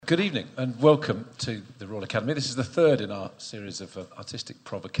Good evening and welcome to the Royal Academy. This is the third in our series of artistic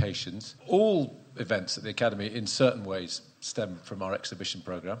provocations. All events at the Academy in certain ways stem from our exhibition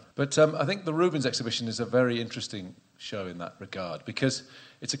programme. But I think the Rubens exhibition is a very interesting show in that regard because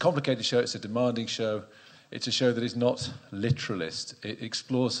it's a complicated show, it's a demanding show, it's a show that is not literalist. It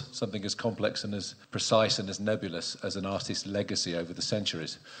explores something as complex and as precise and as nebulous as an artist's legacy over the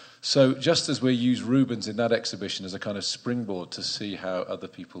centuries. So just as we use Rubens in that exhibition as a kind of springboard to see how other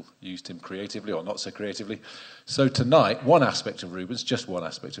people used him creatively or not so creatively, so tonight, one aspect of Rubens, just one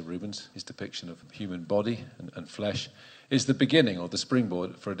aspect of Rubens, his depiction of human body and flesh, is the beginning or the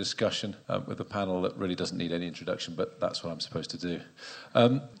springboard for a discussion with a panel that really doesn't need any introduction, but that's what I'm supposed to do.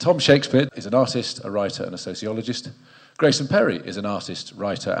 Tom Shakespeare is an artist, a writer and a sociologist. Grayson Perry is an artist,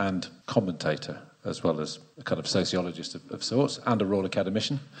 writer and commentator, as well as a kind of sociologist of sorts, and a Royal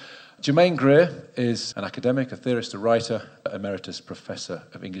Academician. Germaine Greer is an academic, a theorist, a writer, emeritus professor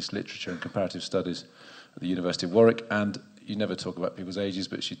of English literature and comparative studies at the University of Warwick, and you never talk about people's ages,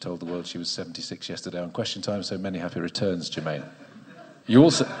 but she told the world she was 76 yesterday on Question Time, so many happy returns, Germaine. You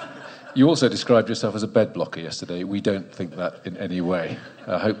also described yourself as a bed blocker yesterday. We don't think that in any way.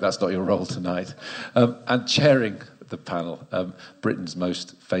 I hope that's not your role tonight. And chairing the panel, Britain's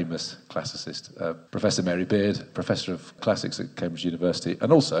most famous classicist, Professor Mary Beard, Professor of Classics at Cambridge University,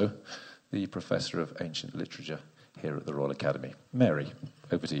 and also the Professor of Ancient Literature here at the Royal Academy. Mary,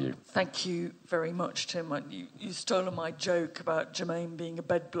 over to you. Thank you very much, Tim. You stole my joke about Germaine being a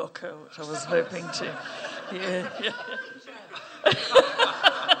bed blocker, which I was hoping to...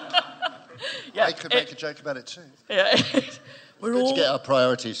 Yeah. I could make a joke about it too. Yeah. We're all to get our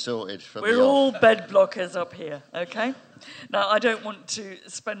priorities sorted. We're all bed blockers up here, okay? Now, I don't want to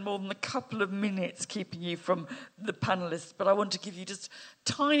spend more than a couple of minutes keeping you from the panellists, but I want to give you just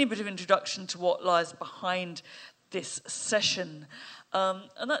a tiny bit of introduction to what lies behind this session.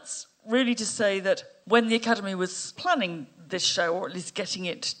 And that's really to say that when the Academy was planning this show, or at least getting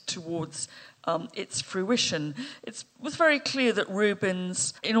it towards its fruition, it was very clear that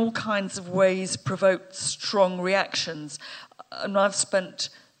Rubens, in all kinds of ways, provoked strong reactions. And I've spent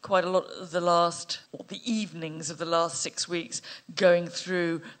quite a lot of the evenings of the last 6 weeks going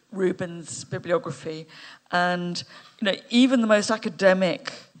through Rubens' bibliography. And, even the most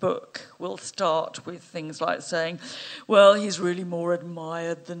academic book will start with things like saying, well, he's really more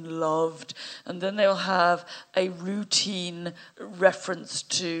admired than loved. And then they'll have a routine reference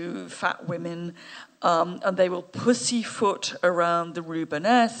to fat women. And they will pussyfoot around the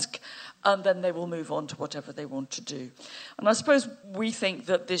Rubenesque. And then they will move on to whatever they want to do. And I suppose we think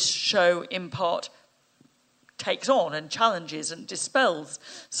that this show, in part, takes on and challenges and dispels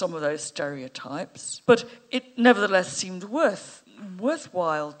some of those stereotypes. But it nevertheless seemed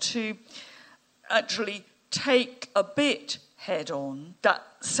worthwhile to actually take a bit head-on that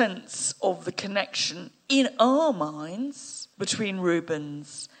sense of the connection in our minds between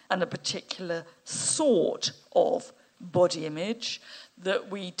Rubens and a particular sort of body image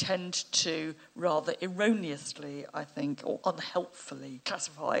that we tend to rather erroneously, I think, or unhelpfully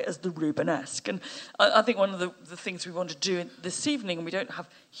classify as the Rubenesque. And I think one of the things we want to do this evening, and we don't have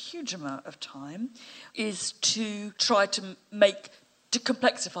a huge amount of time, is to try to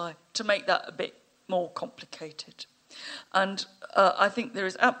complexify, to make that a bit more complicated. And I think there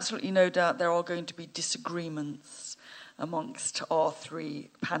is absolutely no doubt there are going to be disagreements amongst our three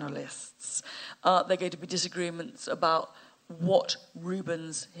panellists. There are going to be disagreements about what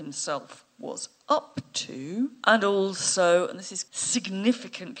Rubens himself was up to, and also, and this is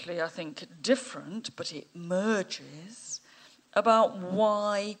significantly, I think, different, but it merges, about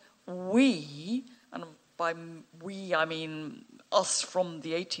why we, and by we I mean us from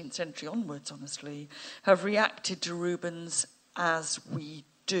the 18th century onwards, honestly, have reacted to Rubens as we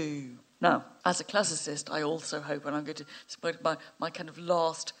do. Now, as a classicist, I also hope, and I'm going to speak my kind of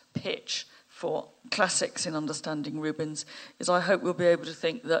last pitch for classics in understanding Rubens, is I hope we'll be able to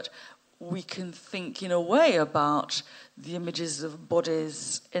think that we can think in a way about the images of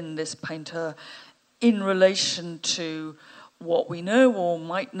bodies in this painter in relation to what we know or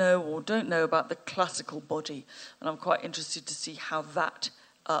might know or don't know about the classical body. And I'm quite interested to see how that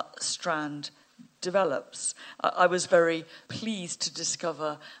strand develops. I was very pleased to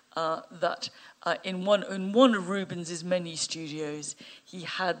discover that in one of Rubens's many studios, he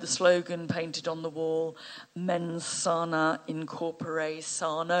had the slogan painted on the wall, "Mens sana in corpore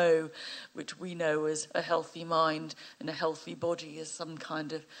sano," which we know as a healthy mind and a healthy body as some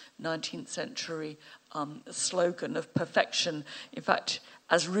kind of 19th century slogan of perfection. In fact,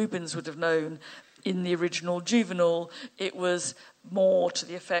 as Rubens would have known, in the original Juvenal, it was more to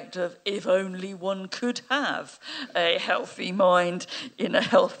the effect of, if only one could have a healthy mind in a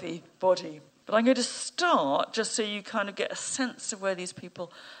healthy body. But I'm going to start, just so you kind of get a sense of where these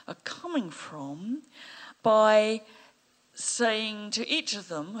people are coming from, by saying to each of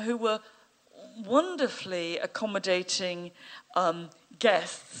them, who were wonderfully accommodating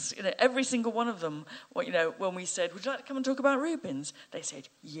guests, every single one of them, when we said, would you like to come and talk about Rubens? They said,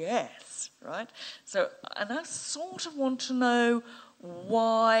 yes, right? So, and I sort of want to know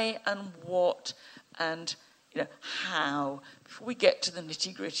why and what and, how, before we get to the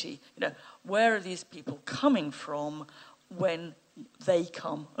nitty-gritty, where are these people coming from when they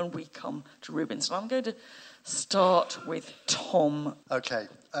come and we come to Rubens? And I'm going to start with Tom. Okay.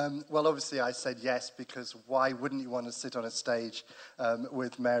 Well, obviously I said yes, because why wouldn't you want to sit on a stage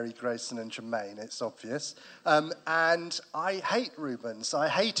with Mary, Grayson and Jermaine? It's obvious. And I hate Rubens. I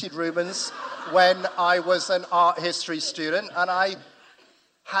hated Rubens when I was an art history student, and I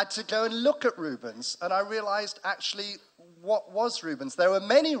had to go and look at Rubens, and I realised actually what was Rubens. There were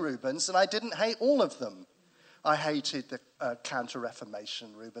many Rubens, and I didn't hate all of them. I hated the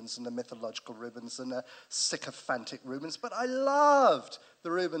Counter-Reformation Rubens and the mythological Rubens and the sycophantic Rubens, but I loved the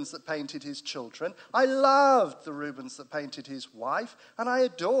Rubens that painted his children. I loved the Rubens that painted his wife, and I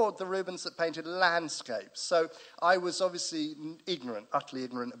adored the Rubens that painted landscapes. So I was obviously ignorant, utterly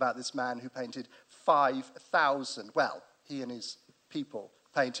ignorant about this man who painted 5,000, well, he and his people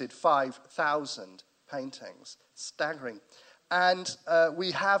painted 5,000 paintings. Staggering. And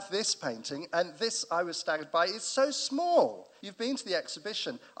we have this painting, and this I was staggered by. It's so small. You've been to the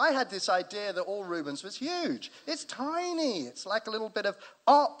exhibition. I had this idea that all Rubens was huge. It's tiny. It's like a little bit of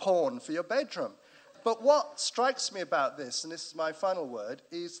art porn for your bedroom. But what strikes me about this, and this is my final word,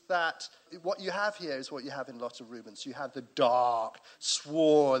 is that what you have here is what you have in lots of Rubens. You have the dark,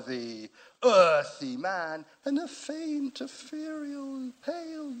 swarthy, earthy man, and the faint, ethereal,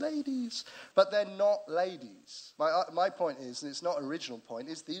 pale ladies. But they're not ladies. My point is, and it's not an original point,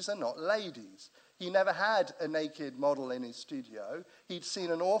 is these are not ladies. He never had a naked model in his studio. He'd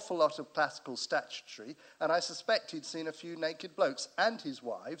seen an awful lot of classical statuary, and I suspect he'd seen a few naked blokes and his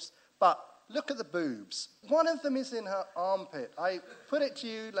wives, but look at the boobs. One of them is in her armpit. I put it to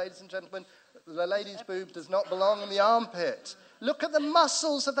you, ladies and gentlemen, the lady's boob does not belong in the armpit. Look at the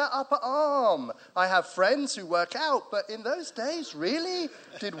muscles of that upper arm. I have friends who work out, but in those days, really?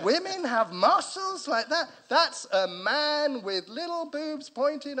 Did women have muscles like that? That's a man with little boobs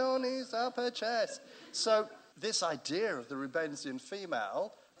pointing on his upper chest. So this idea of the Rubensian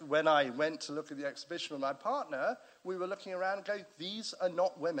female, when I went to look at the exhibition with my partner, we were looking around and going, these are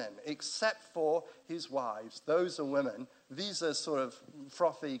not women, except for his wives. Those are women. These are sort of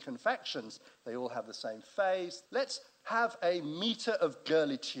frothy confections. They all have the same face. Let's have a meter of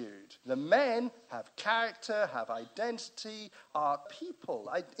girlitude. The men have character, have identity, are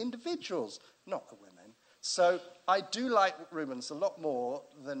people, individuals, not the women. So I do like Rubens a lot more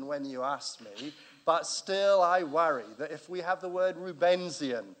than when you asked me, but still I worry that if we have the word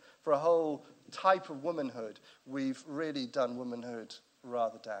Rubensian for a whole type of womanhood, we've really done womanhood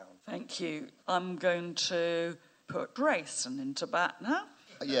rather down. Thank you. I'm going to put Grayson into bat now.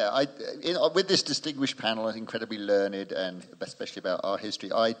 Yeah, with this distinguished panel, incredibly learned, and especially about art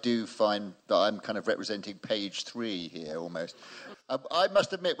history, I do find that I'm kind of representing page 3 here almost. I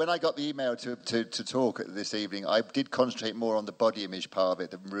must admit, when I got the email to talk this evening, I did concentrate more on the body image part of it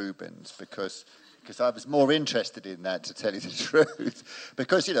than Rubens, because I was more interested in that, to tell you the truth.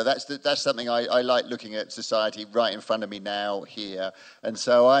 Because, that's something I like, looking at society right in front of me now, here. And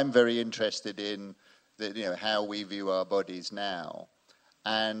so I'm very interested in how we view our bodies now.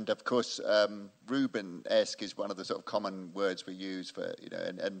 And, of course, Ruben-esque is one of the sort of common words we use for,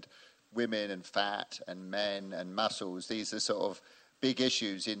 and women and fat and men and muscles. These are sort of big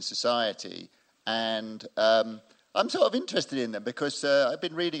issues in society. And I'm sort of interested in them because I've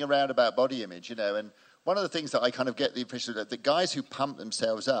been reading around about body image, and one of the things that I kind of get the impression that the guys who pump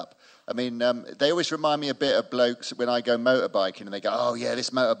themselves up, I mean, they always remind me a bit of blokes when I go motorbiking, and they go, oh, yeah,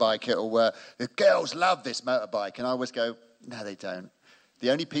 this motorbike, the girls love this motorbike. And I always go, no, they don't. The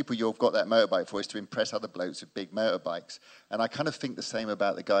only people you've got that motorbike for is to impress other blokes with big motorbikes. And I kind of think the same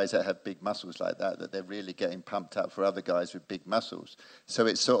about the guys that have big muscles like that they're really getting pumped up for other guys with big muscles. So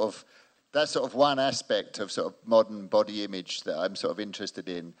it's sort of, that's sort of one aspect of sort of modern body image that I'm sort of interested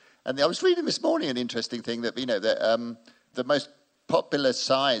in. And I was reading this morning an interesting thing that, that the most popular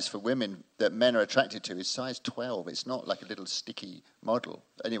size for women that men are attracted to is size 12. It's not like a little sticky model.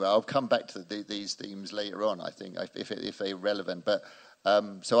 Anyway, I'll come back to these themes later on, I think, if they're relevant. But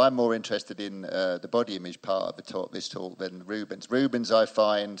so I'm more interested in the body image part of this talk than Rubens. Rubens, I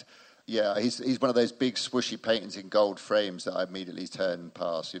find, Yeah, he's one of those big swooshy paintings in gold frames that I immediately turn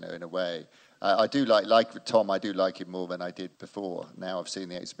past, in a way. I do like Tom, I do like him more than I did before. Now I've seen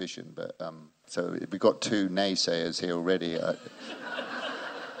the exhibition, but so we've got two naysayers here already.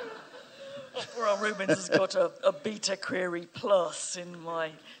 Well, Rubens has got a beta query plus in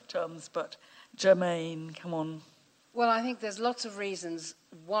my terms, but Germaine, come on. Well, I think there's lots of reasons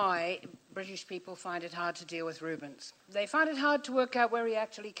why British people find it hard to deal with Rubens. They find it hard to work out where he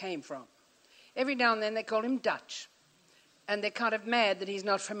actually came from. Every now and then they call him Dutch, and they're kind of mad that he's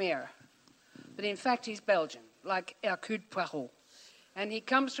not from here. But in fact, he's Belgian, like Hercule Poirot. And he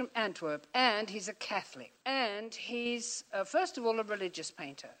comes from Antwerp, and he's a Catholic. And he's, first of all, a religious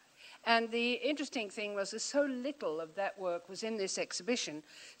painter. And the interesting thing was that so little of that work was in this exhibition.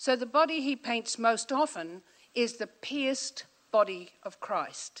 So the body he paints most often is the pierced body of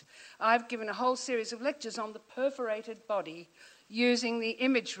Christ. I've given a whole series of lectures on the perforated body using the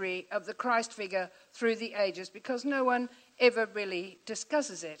imagery of the Christ figure through the ages because no one ever really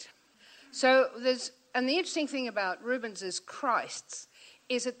discusses it. So and the interesting thing about Rubens's Christs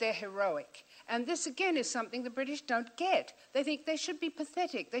is that they're heroic. And this, again, is something the British don't get. They think they should be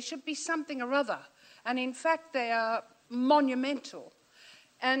pathetic. They should be something or other. And in fact, they are monumental.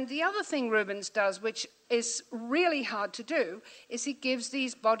 And the other thing Rubens does, which is really hard to do, is he gives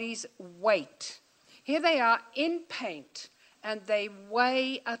these bodies weight. Here they are in paint, and they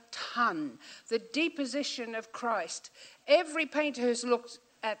weigh a ton. The deposition of Christ. Every painter who's looked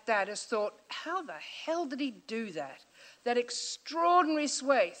at that has thought, how the hell did he do that? That extraordinary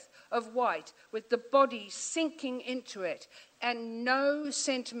swathe of white with the body sinking into it and no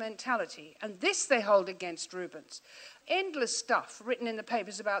sentimentality. And this they hold against Rubens. Endless stuff written in the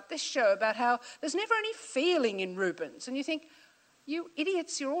papers about this show, about how there's never any feeling in Rubens. And you think, you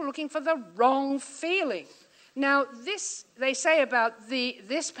idiots, you're all looking for the wrong feeling. Now, this, they say about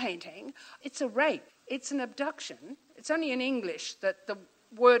this painting, it's a rape. It's an abduction. It's only in English that the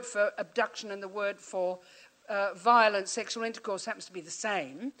word for abduction and the word for violent sexual intercourse happens to be the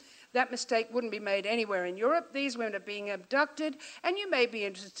same. That mistake wouldn't be made anywhere in Europe. These women are being abducted, and you may be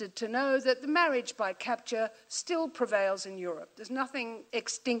interested to know that the marriage by capture still prevails in Europe. There's nothing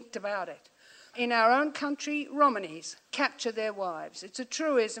extinct about it. In our own country, Romanis capture their wives. It's a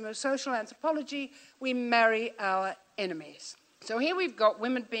truism of social anthropology. We marry our enemies. So here we've got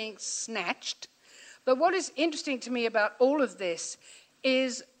women being snatched. But what is interesting to me about all of this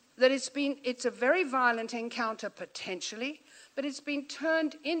is that it's a very violent encounter potentially, but it's been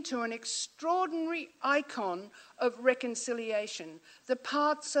turned into an extraordinary icon of reconciliation. The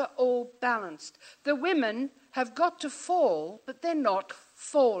parts are all balanced. The women have got to fall, but they're not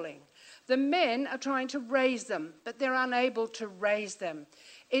falling. The men are trying to raise them, but they're unable to raise them.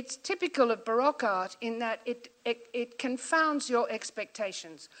 It's typical of Baroque art in that it confounds your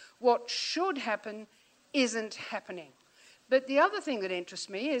expectations. What should happen isn't happening. But the other thing that interests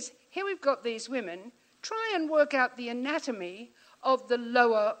me is here we've got these women. Try and work out the anatomy of the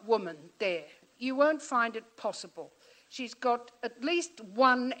lower woman there. You won't find it possible. She's got at least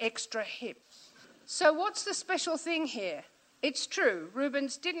one extra hip. So what's the special thing here? It's true,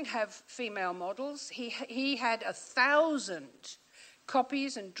 Rubens didn't have female models. He had 1,000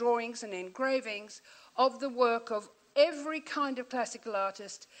 copies and drawings and engravings of the work of every kind of classical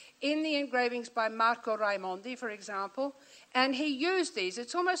artist in the engravings by Marco Raimondi, for example, and he used these.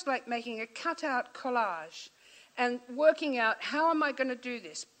 It's almost like making a cut-out collage and working out, how am I going to do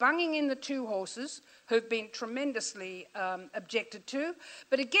this? Bunging in the two horses, who've been tremendously objected to,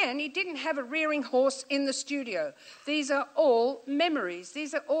 but again, he didn't have a rearing horse in the studio. These are all memories.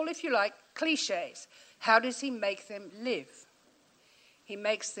 These are all, if you like, cliches. How does he make them live? He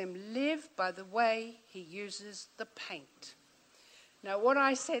makes them live by the way he uses the paint. Now, what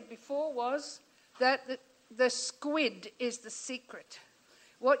I said before was that the squid is the secret.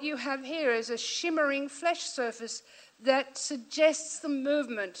 What you have here is a shimmering flesh surface that suggests the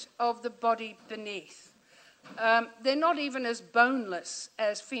movement of the body beneath. They're not even as boneless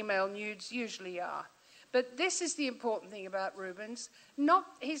as female nudes usually are. But this is the important thing about Rubens.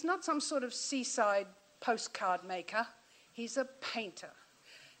 He's not some sort of seaside postcard maker. He's a painter.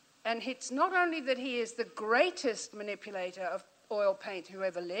 And it's not only that he is the greatest manipulator of oil paint who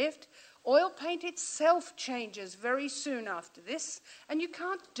ever lived, oil paint itself changes very soon after this, and you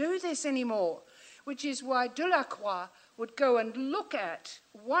can't do this anymore, which is why Delacroix would go and look at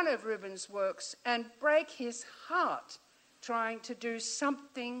one of Rubens' works and break his heart trying to do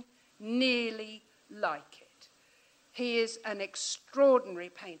something nearly like it. He is an extraordinary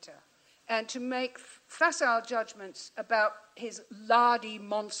painter. And to make facile judgments about his lardy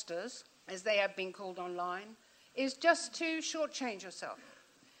monsters, as they have been called online, is just to shortchange yourself.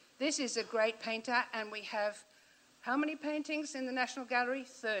 This is a great painter, and we have how many paintings in the National Gallery?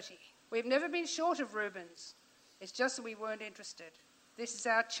 30. We've never been short of Rubens. It's just that we weren't interested. This is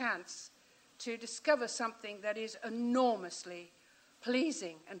our chance to discover something that is enormously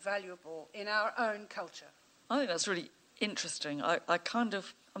pleasing and valuable in our own culture. I think that's really interesting.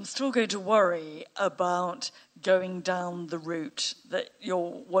 I'm still going to worry about going down the route that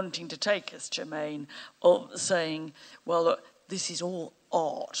you're wanting to take us, Jermaine, of saying, well, look, this is all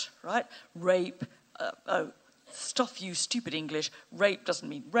art, right? Rape, stuff you stupid English. Rape doesn't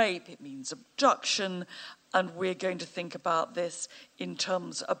mean rape, it means abduction. And we're going to think about this in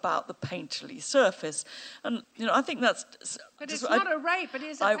terms about the painterly surface. And, I think that's... But it's not a rape, it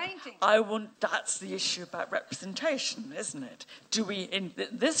is a painting. That's the issue about representation, isn't it?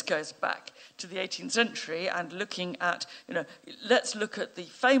 This goes back to the 18th century and looking at, let's look at the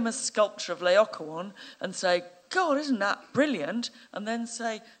famous sculpture of Laocoon and say, God, isn't that brilliant? And then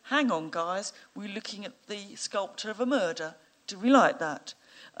say, hang on, guys, we're looking at the sculpture of a murder. Do we like that?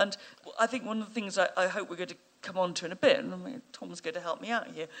 And I think one of the things I hope we're going to come on to in a bit, and Tom's going to help me out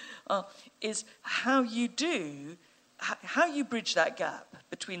here, is how you bridge that gap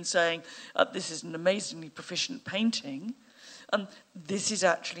between saying this is an amazingly proficient painting, and this is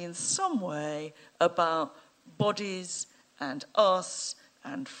actually in some way about bodies and us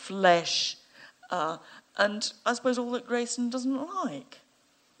and flesh, and I suppose all that Grayson doesn't like.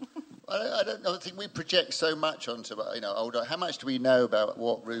 I don't know. I think we project so much onto older. How much do we know about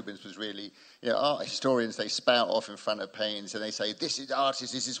what Rubens was really? Art historians, they spout off in front of paintings and they say, "This is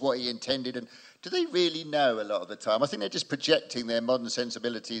artist. This is what he intended." And do they really know a lot of the time? I think they're just projecting their modern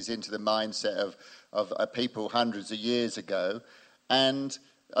sensibilities into the mindset of people hundreds of years ago. And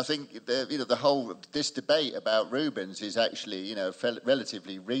I think this debate about Rubens is actually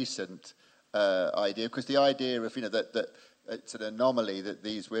relatively recent idea, because the idea of that it's an anomaly that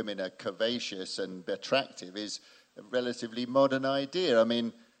these women are curvaceous and attractive is a relatively modern idea. I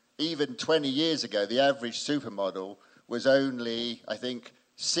mean, even 20 years ago, the average supermodel was only, I think,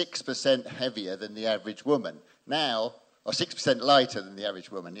 6% heavier than the average woman. Now, or 6% lighter than the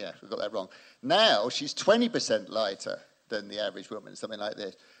average woman, yeah, we got that wrong. Now, she's 20% lighter than the average woman, something like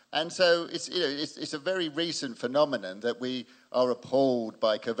this. And so it's a very recent phenomenon that we are appalled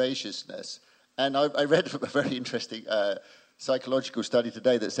by curvaceousness. And I read a very interesting psychological study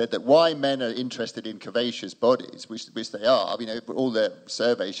today that said that why men are interested in curvaceous bodies, which they are, all the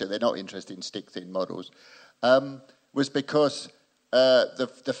surveys show they're not interested in stick-thin models, was because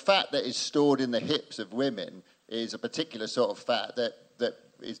the fat that is stored in the hips of women is a particular sort of fat that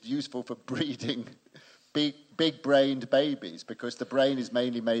is useful for breeding big-brained babies, because the brain is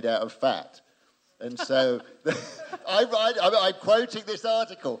mainly made out of fat. And so I'm quoting this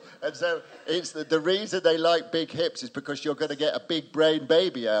article. And so it's the reason they like big hips is because you're going to get a big brain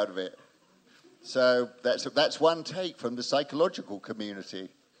baby out of it. So that's one take from the psychological community.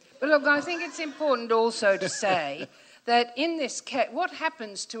 But look, I think it's important also to say that in this case, what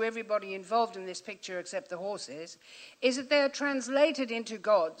happens to everybody involved in this picture except the horses is that they're translated into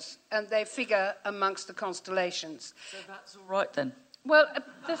gods and they figure amongst the constellations. So that's all right then. Well,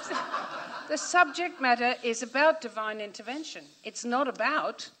 the subject matter is about divine intervention. It's not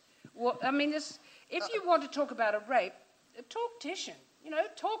about if you want to talk about a rape, talk Titian.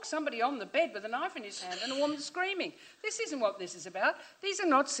 Talk somebody on the bed with a knife in his hand and a woman screaming. This isn't what this is about. These are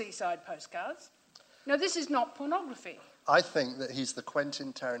not seaside postcards. No, this is not pornography. I think that he's the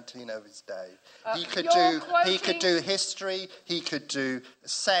Quentin Tarantino of his day. He could do history, he could do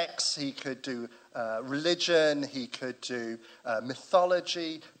sex, he could do religion, he could do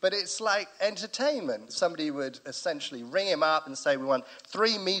mythology, but it's like entertainment. Somebody would essentially ring him up and say, we want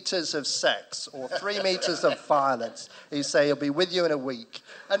 3 meters of sex or 3 meters of violence. He'd say, he'll be with you in a week.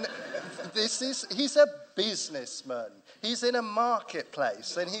 And he's a businessman. He's in a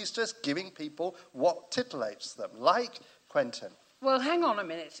marketplace and he's just giving people what titillates them, like Quentin. Well, hang on a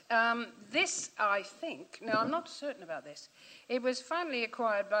minute. This, I think, now I'm not certain about this, it was finally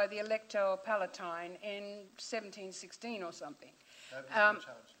acquired by the Elector Palatine in 1716 or something.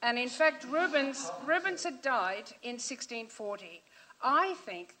 And in fact, Rubens had died in 1640. I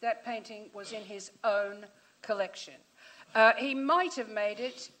think that painting was in his own collection. He might have made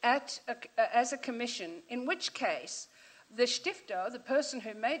it as a commission, in which case the Stifter, the person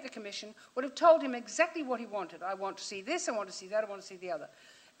who made the commission, would have told him exactly what he wanted. I want to see this, I want to see that, I want to see the other.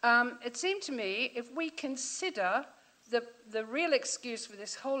 It seemed to me, if we consider the real excuse for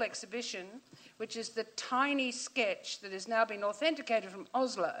this whole exhibition, which is the tiny sketch that has now been authenticated from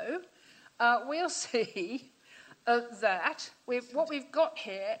Oslo, we'll see that what we've got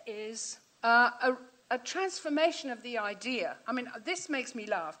here is a a transformation of the idea. I mean, this makes me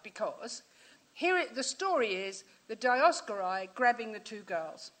laugh because the story is the Dioscuri grabbing the two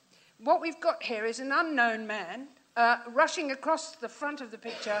girls. What we've got here is an unknown man rushing across the front of the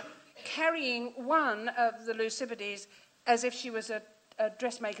picture, carrying one of the Lucipides as if she was a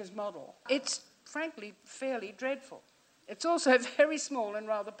dressmaker's model. It's frankly fairly dreadful. It's also very small and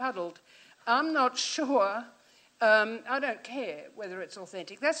rather puddled. I'm not sure, I don't care whether it's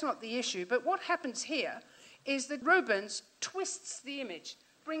authentic. That's not the issue. But what happens here is that Rubens twists the image,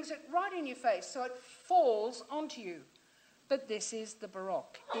 brings it right in your face so it falls onto you. But this is the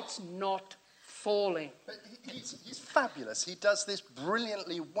Baroque. It's not falling. But he's fabulous. He does this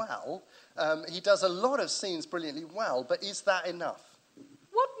brilliantly well. He does a lot of scenes brilliantly well, but is that enough?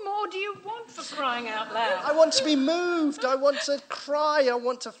 What more do you want, for crying out loud? I want to be moved. I want to cry. I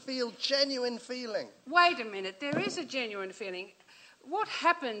want to feel genuine feeling. Wait a minute. There is a genuine feeling. What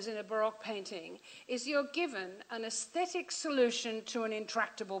happens in a Baroque painting is you're given an aesthetic solution to an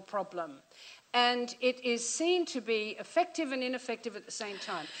intractable problem. And it is seen to be effective and ineffective at the same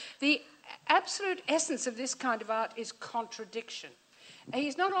time. The absolute essence of this kind of art is contradiction.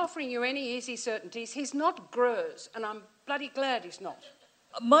 He's not offering you any easy certainties. He's not Greuze, and I'm bloody glad he's not.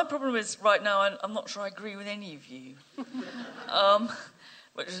 My problem is, right now, I'm not sure I agree with any of you,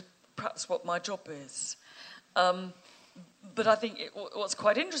 which is perhaps what my job is. But I think what's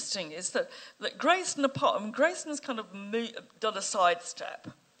quite interesting is that Grayson Grayson's kind of done a sidestep.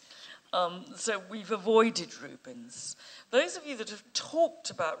 So we've avoided Rubens. Those of you that have talked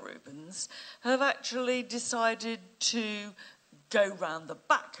about Rubens have actually decided to go round the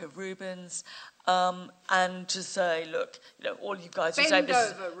back of Rubens and to say, look, all you guys are saying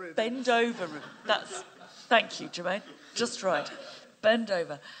this. Bend over Rubens. Thank you, Jermaine. Just right. Bend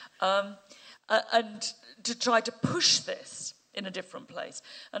over. And to try to push this in a different place.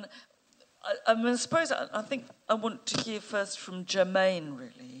 And I suppose I think I want to hear first from Jermaine,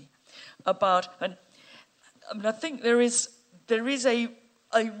 really, about, and I mean, I think there is a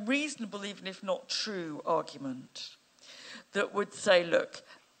reasonable, even if not true, argument that would say, look,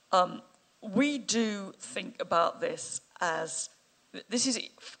 we do think about this as, this is,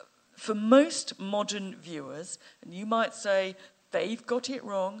 for most modern viewers, and you might say they've got it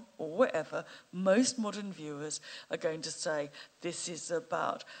wrong or whatever, most modern viewers are going to say this is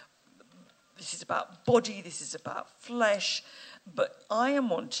about body, this is about flesh, but I am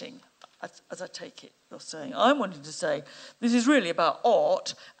wanting, as I take it you're saying, I'm wanting to say this is really about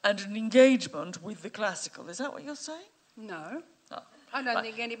art and an engagement with the classical. Is that what you're saying? No. Oh. I don't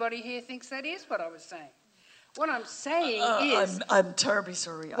think anybody here thinks that is what I was saying. What I'm saying is... I'm terribly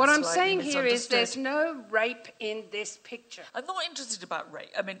sorry. What I'm saying here is there's no rape in this picture. I'm not interested about rape.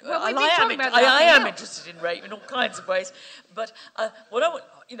 I mean, well, I am interested in rape in all kinds of ways. But what I want,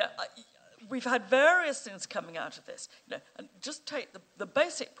 we've had various things coming out of this. And just take the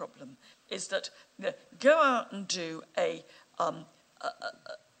basic problem is that go out and do a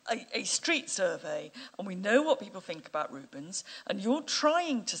street survey, and we know what people think about Rubens, and you're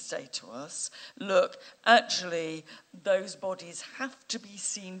trying to say to us, look, actually, those bodies have to be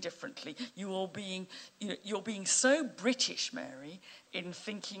seen differently. You're being so British, Mary, in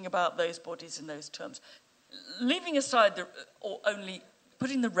thinking about those bodies in those terms. Leaving aside or only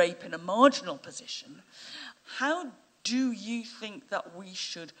putting the rape in a marginal position, how do you think that we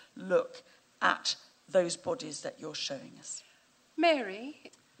should look at those bodies that you're showing us?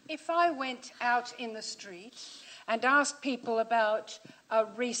 Mary, if I went out in the street and asked people about a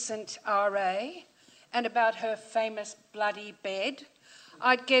recent RA and about her famous bloody bed,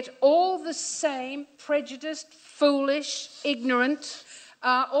 I'd get all the same prejudiced, foolish, ignorant,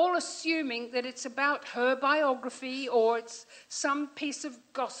 all assuming that it's about her biography or it's some piece of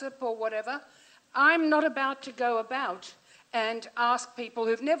gossip or whatever. I'm not about to go about and ask people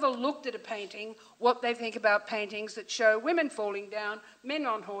who've never looked at a painting what they think about paintings that show women falling down, men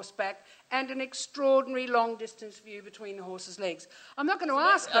on horseback, and an extraordinary long-distance view between the horse's legs. I'm not going to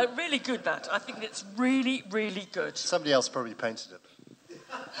ask them. Really good, that. I think it's really, really good. Somebody else probably painted it.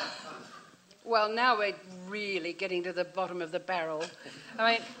 Well, now we're really getting to the bottom of the barrel.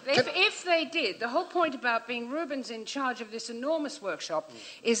 I mean, if they did, the whole point about being Rubens in charge of this enormous workshop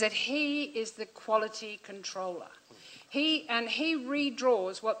is that he is the quality controller. He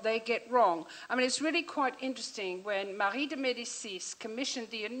redraws what they get wrong. I mean, it's really quite interesting when Marie de Médicis commissioned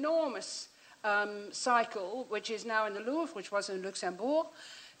the enormous cycle, which is now in the Louvre, which was in Luxembourg,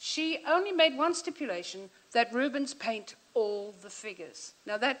 she only made one stipulation, that Rubens paint all the figures.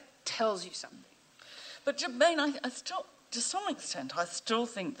 Now, that tells you something. But Jermaine, I still, to some extent, I still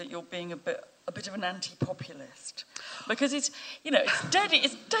think that you're being a bit of an anti-populist, because it's dead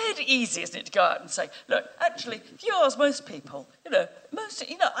easy, isn't it, to go out and say, look, actually, if you ask most people,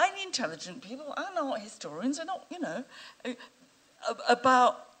 any intelligent people and art historians are not,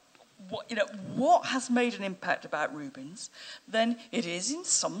 about what has made an impact about Rubens, then it is in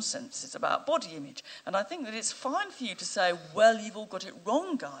some senses about body image. And I think that it's fine for you to say, well, you've all got it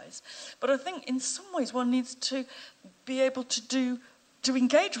wrong, guys. But I think in some ways one needs to be able to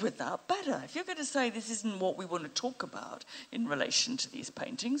engage with that better. If you're going to say this isn't what we want to talk about in relation to these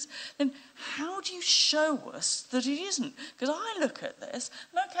paintings, then how do you show us that it isn't? Because I look at this,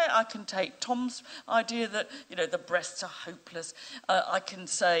 and okay, I can take Tom's idea that, the breasts are hopeless. I can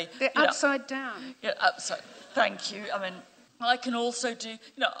say... They're upside down. Yeah, upside. Thank you. I mean, I can also do,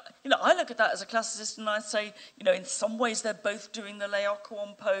 I look at that as a classicist and I say, in some ways they're both doing the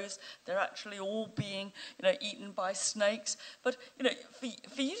Laocoon pose. They're actually all being, eaten by snakes. But,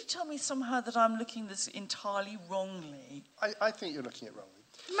 for you to tell me somehow that I'm looking this entirely wrongly... I think you're looking at it wrongly.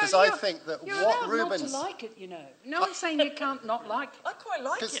 No, Because I think that you're what allowed Rubens... not to like it, No one's saying you can't not like it. I quite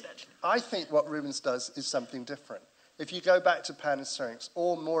like it, actually. I think what Rubens does is something different. If you go back to Pan and Syrinx,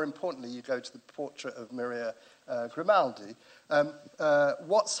 or more importantly, you go to the portrait of Maria Grimaldi,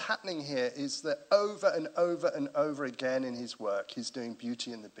 what's happening here is that over and over and over again in his work, he's doing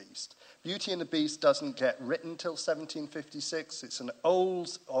Beauty and the Beast. Beauty and the Beast doesn't get written till 1756. It's an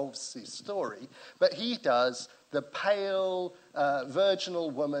old, obviously, story, but he does the pale, virginal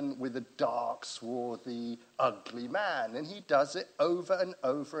woman with a dark, swarthy, ugly man, and he does it over and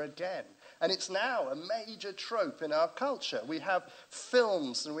over again. And it's now a major trope in our culture. We have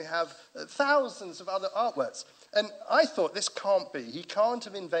films and we have thousands of other artworks. And I thought, this can't be. He can't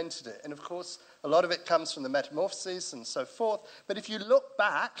have invented it. And of course, a lot of it comes from the Metamorphoses and so forth. But if you look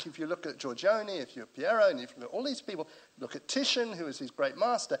back, if you look at Giorgione, if you look at Piero, and if you look at all these people, look at Titian, who is his great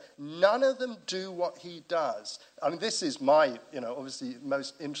master, none of them do what he does. I mean, this is my, obviously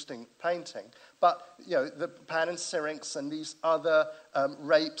most interesting painting. But, the Pan and Syrinx and these other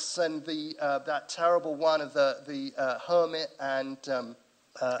rapes and that terrible one of the hermit and...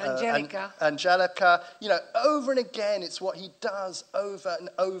 Angelica. Over and again, it's what he does over and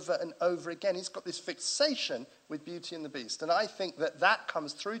over and over again. He's got this fixation with Beauty and the Beast. And I think that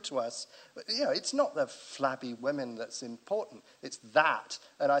comes through to us. But, it's not the flabby women that's important. It's that.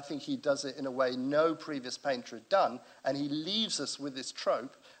 And I think he does it in a way no previous painter had done. And he leaves us with this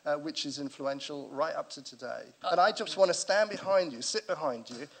trope, which is influential right up to today. And I just want to stand behind you, sit behind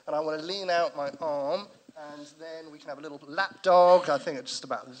you, and I want to lean out my arm. And then we can have a little lap dog, I think it's just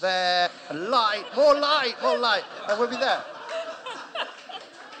about there. And light, more light, and we'll be there.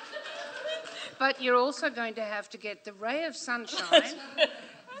 But you're also going to have to get the ray of sunshine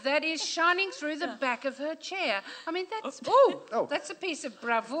that is shining through the back of her chair. I mean, that's a piece of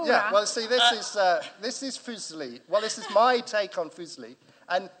bravura. Yeah, well, see, this is Fuseli. Well, this is my take on Fuseli.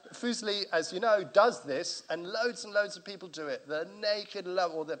 And Fuseli, as you know, does this, and loads of people do it. The naked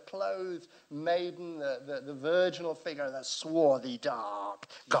love, or the clothed maiden, the virginal figure, the swarthy, dark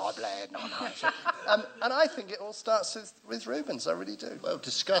goblin. And I think it all starts with Rubens, I really do. Well,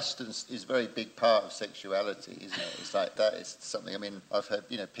 disgust is a very big part of sexuality, isn't it? It's like that is something, I've heard,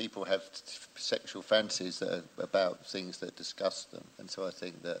 people have sexual fancies that are about things that disgust them. And so I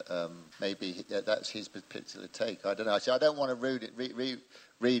think that maybe that's his particular take. I don't know. I don't want to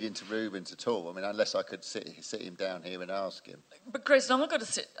read into Rubens at all. Unless I could sit him down here and ask him. But Grace, I'm not going to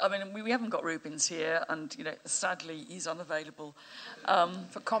sit... we haven't got Rubens here, and, sadly, he's unavailable.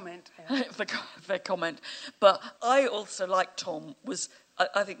 For comment. Yeah. for comment. But I also, like Tom,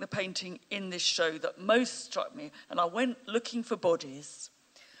 I think the painting in this show that most struck me, and I went looking for bodies,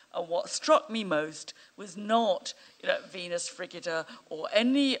 and what struck me most was not, Venus Frigida or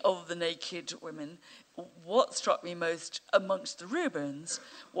any of the naked women. What struck me most amongst the Rubens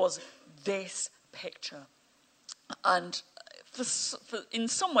was this picture. And in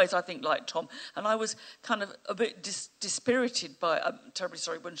some ways, I think, like Tom, and I was kind of a bit dispirited by, I'm terribly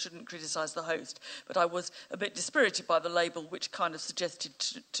sorry, one shouldn't criticise the host, but I was a bit dispirited by the label, which kind of suggested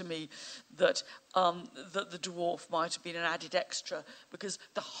to me that the dwarf might have been an added extra, because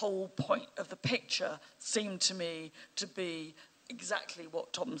the whole point of the picture seemed to me to be exactly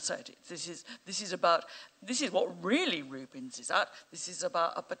what Tom said. This is what really Rubens is at. This is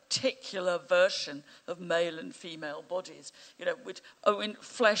about a particular version of male and female bodies. Which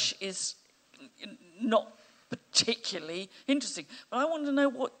flesh is not particularly interesting. But I want to know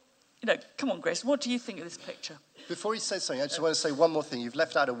what. Come on, Grace. What do you think of this picture? Before you say something, I just want to say one more thing. You've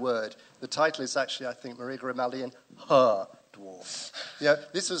left out a word. The title is actually, I think, Maria Grimaldi and her dwarf.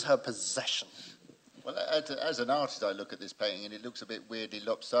 This was her possession. Well, as an artist, I look at this painting and it looks a bit weirdly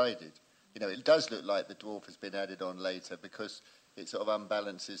lopsided. It does look like the dwarf has been added on later because it sort of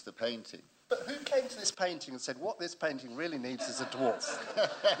unbalances the painting. But who came to this painting and said, what this painting really needs is a dwarf?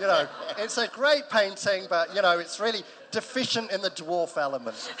 It's a great painting, but, it's really deficient in the dwarf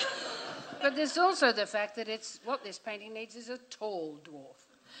element. But there's also the fact that what this painting needs is a tall dwarf.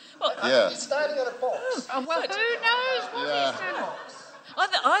 Yeah. He's standing on a box. Well, who knows what is in box?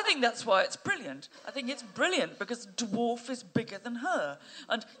 I think that's why it's brilliant. I think it's brilliant because dwarf is bigger than her.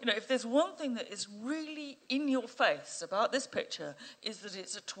 And, if there's one thing that is really in your face about this picture is that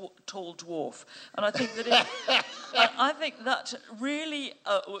it's a tall dwarf. And I think that I think that really...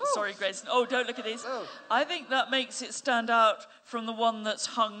 sorry, Grayson. Oh, don't look at these. Oh. I think that makes it stand out from the one that's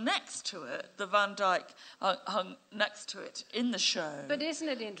hung next to it, the Van Dyck hung next to it in the show. But isn't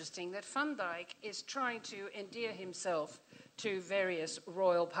it interesting that Van Dyck is trying to endear himself to various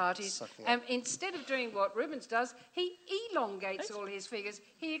royal parties. And instead of doing what Rubens does, he elongates all his figures.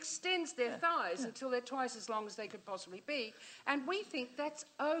 He extends their thighs until they're twice as long as they could possibly be. And we think that's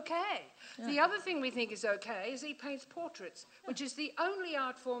okay. Yeah. The other thing we think is okay is he paints portraits, which is the only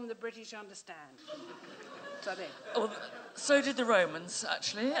art form the British understand. So there. Oh, so did the Romans,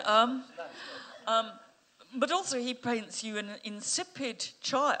 actually. But also he paints you an insipid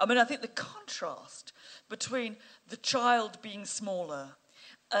child. I mean, I think the contrast between the child being smaller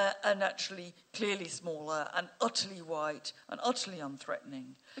and actually clearly smaller and utterly white and utterly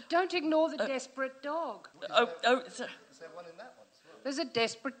unthreatening. But don't ignore the desperate dog. Is there one in that one? There's a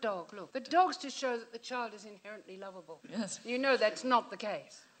desperate dog, look. The dog's to show that the child is inherently lovable. Yes. You know that's not the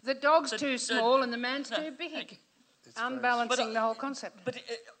case. The dog's too small and the man's too big. Unbalancing the whole concept. But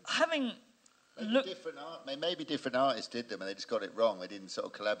having... Maybe different artists did them and they just got it wrong. They didn't sort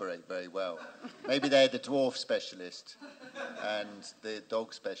of collaborate very well. Maybe they're the dwarf specialist and the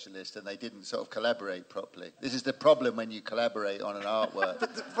dog specialist and they didn't sort of collaborate properly. This is the problem when you collaborate on an artwork.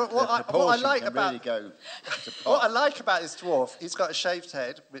 But what I like about this dwarf, he's got a shaved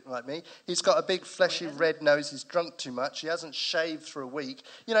head, a bit like me. He's got a big fleshy red nose. He's drunk too much. He hasn't shaved for a week.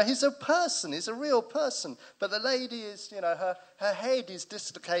 He's a person. He's a real person. But the lady is, her head is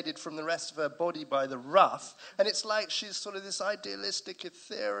dislocated from the rest of her body by the ruff, and it's like she's sort of this idealistic,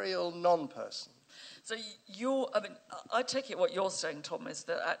 ethereal non-person. So I take it what you're saying, Tom, is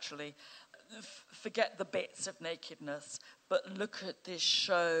that actually forget the bits of nakedness, but look at this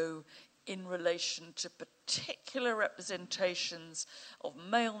show in relation to particular representations of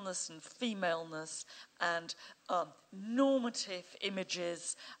maleness and femaleness and normative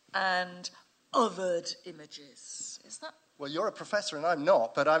images and othered images. Is that... Well, you're a professor and I'm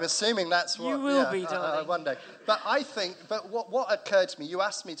not, but I'm assuming that's what... You will be, darling. One day. But I think, what occurred to me, you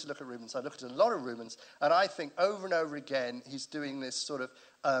asked me to look at Rubens, I looked at a lot of Rubens, and I think over and over again he's doing this sort of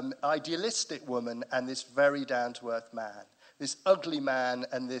idealistic woman and this very down-to-earth man. This ugly man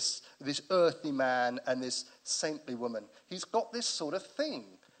and this earthy man and this saintly woman. He's got this sort of thing.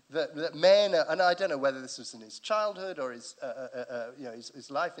 That men, and I don't know whether this was in his childhood or his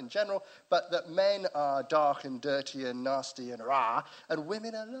life in general, but that men are dark and dirty and nasty and rah, and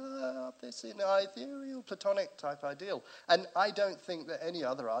women are this ethereal, platonic type ideal. And I don't think that any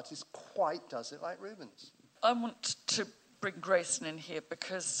other artist quite does it like Rubens. I want to bring Grayson in here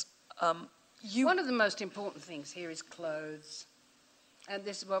because One of the most important things here is clothes. And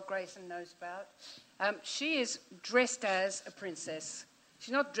this is what Grayson knows about. She is dressed as a princess.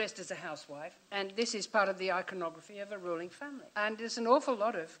 She's not dressed as a housewife, and this is part of the iconography of a ruling family. And there's an awful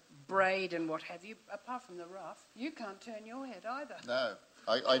lot of braid and what have you, apart from the ruff. You can't turn your head either. No,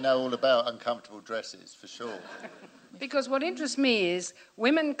 I know all about uncomfortable dresses, for sure. Because what interests me is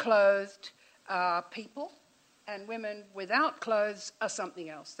women clothed are people, and women without clothes are something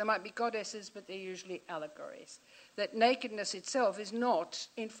else. They might be goddesses, but they're usually allegories. That nakedness itself is not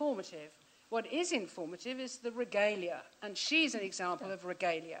informative. What is informative is the regalia, and she's an example of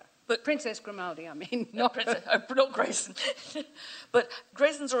regalia. But Princess Grimaldi, I mean, not Grayson. But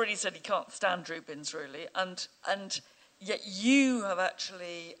Grayson's already said he can't stand Rubens, really, and yet you have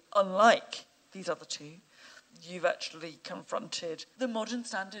actually, unlike these other two, you've actually confronted the modern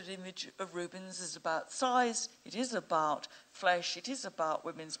standard image of Rubens is about size, it is about flesh, it is about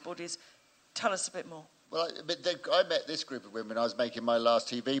women's bodies. Tell us a bit more. Well, I met this group of women when I was making my last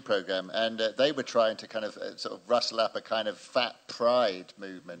TV programme, and they were trying to kind of sort of rustle up a kind of fat pride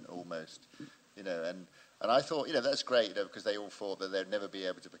movement almost, and I thought, that's great, because they all thought that they'd never be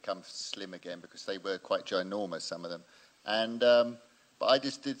able to become slim again because they were quite ginormous, some of them. And but I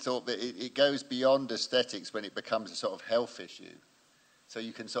just thought that it goes beyond aesthetics when it becomes a sort of health issue. So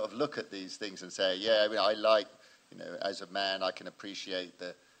you can sort of look at these things and say, I like, as a man, I can appreciate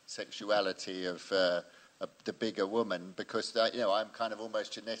the sexuality of the bigger woman because I'm kind of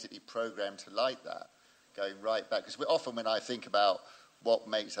almost genetically programmed to like that. going right back. Because often when I think about what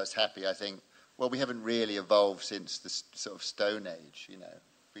makes us happy, I think, well, we haven't really evolved since the sort of Stone Age, you know.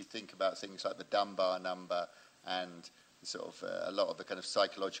 We think about things like the Dunbar number and sort of a lot of the kind of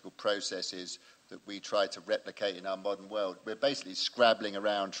psychological processes that we try to replicate in our modern world. We're basically scrabbling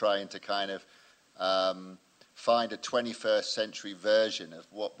around trying to kind of find a 21st century version of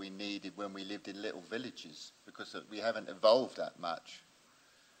what we needed when we lived in little villages, because we haven't evolved that much.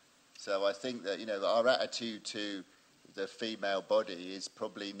 So I think that, you know, our attitude to the female body is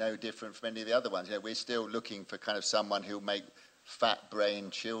probably no different from any of the other ones. You know, we're still looking for kind of someone who'll make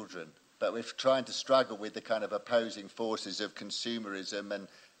fat-brained children, but we're trying to struggle with the kind of opposing forces of consumerism and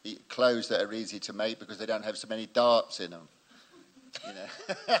clothes that are easy to make because they don't have so many darts in them. You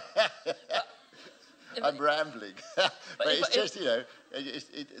know, I'm rambling, but it's just, you know,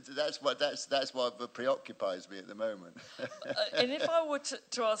 that's what preoccupies me at the moment. And if I were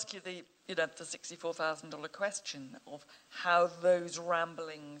to ask you the $64,000 question of how those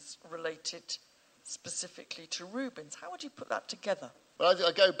ramblings related specifically to Rubens, how would you put that together? Well,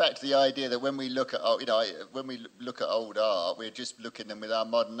 I go back to the idea that when we look at, when we look at old art, we're just looking at them with our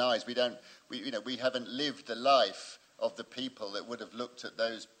modern eyes. We haven't lived the life of the people that would have looked at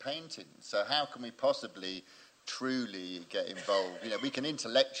those paintings. So how can we possibly truly get involved? You know, we can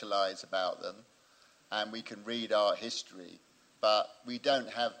intellectualize about them, and we can read art history, but we don't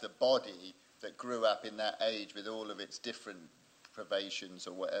have the body that grew up in that age with all of its different privations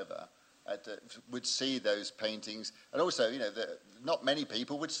or whatever. Would see those paintings, and also, you know, not many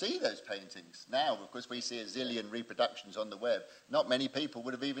people would see those paintings now. Of course, we see a zillion reproductions on the web. Not many people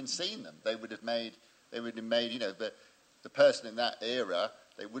would have even seen them. They would have made, you know, the person in that era.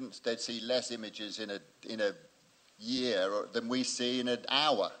 They'd see less images in a year than we see in an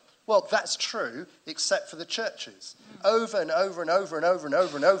hour. Well, that's true, except for the churches. Over and over and over and over and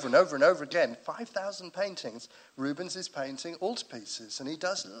over and over and over and over again, 5,000 paintings. Rubens is painting altarpieces, and he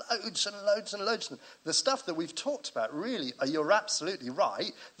does loads and loads and loads of them. The stuff that we've talked about, really, you're absolutely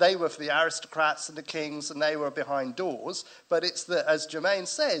right. They were for the aristocrats and the kings, and they were behind doors. But it's as Jermaine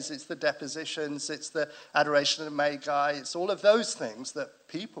says, it's the depositions, it's the adoration of Magi, it's all of those things that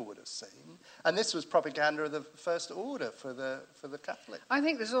people would have seen. And this was propaganda of the first order for the Catholic. I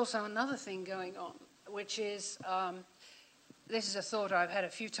think there's also another thing going on, which is, this is a thought I've had a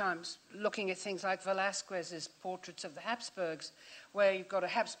few times, looking at things like Velázquez's portraits of the Habsburgs, where you've got a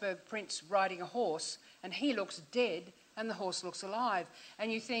Habsburg prince riding a horse, and he looks dead, and the horse looks alive.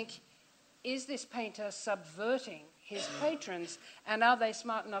 And you think, is this painter subverting his patrons, and are they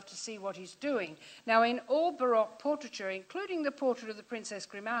smart enough to see what he's doing? Now, in all Baroque portraiture, including the portrait of the Princess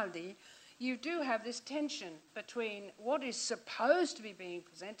Grimaldi, you do have this tension between what is supposed to be being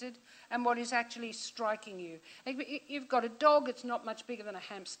presented and what is actually striking you. You've got a dog that's not much bigger than a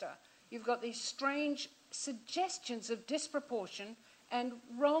hamster. You've got these strange suggestions of disproportion and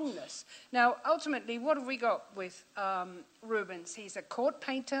wrongness. Now, ultimately, what have we got with Rubens? He's a court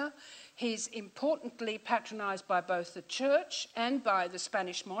painter. He's importantly patronized by both the church and by the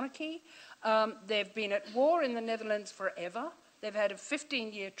Spanish monarchy. They've been at war in the Netherlands forever. They've had a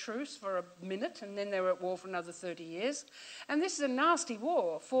 15-year truce for a minute, and then they were at war for another 30 years. And this is a nasty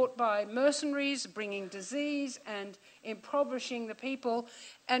war, fought by mercenaries, bringing disease and impoverishing the people.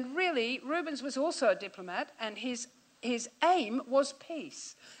 And really, Rubens was also a diplomat, and his aim was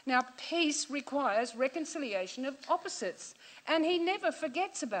peace. Now, peace requires reconciliation of opposites, and he never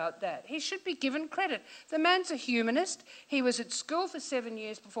forgets about that. He should be given credit. The man's a humanist. He was at school for 7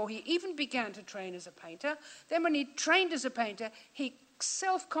 years before he even began to train as a painter. Then when he trained as a painter, he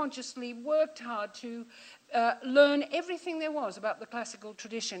self-consciously worked hard to learn everything there was about the classical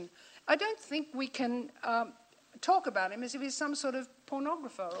tradition. I don't think we can talk about him as if he's some sort of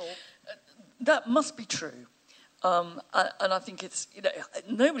pornographer. That must be true. And I think it's,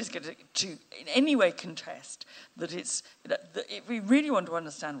 nobody's going to in any way contest that it's, that if we really want to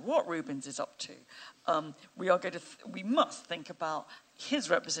understand what Rubens is up to, we must think about his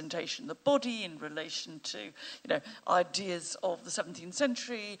representation, the body in relation to, ideas of the 17th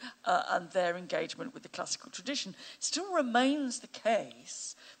century and their engagement with the classical tradition. Still remains the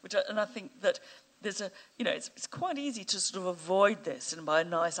case, and I think that there's it's quite easy to sort of avoid this, and by a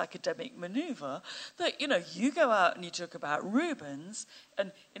nice academic manoeuvre, that, you go out and you talk about Rubens,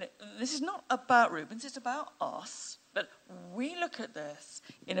 and, this is not about Rubens, it's about us, but we look at this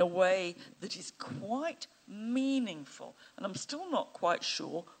in a way that is quite meaningful, and I'm still not quite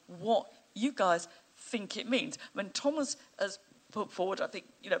sure what you guys think it means. I mean, Thomas has put forward, I think,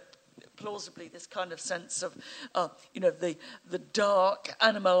 plausibly this kind of sense of, the dark,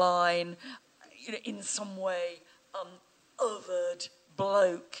 animaline, in some way, othered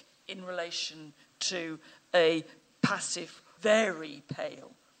bloke in relation to a passive, very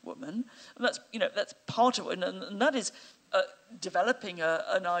pale woman. And that's part of it, and that is developing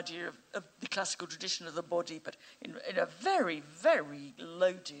an idea of the classical tradition of the body, but in a very, very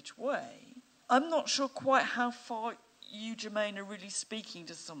loaded way. I'm not sure quite how far you, Jermaine, are really speaking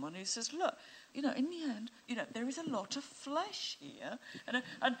to someone who says, look, in the end, there is a lot of flesh here, and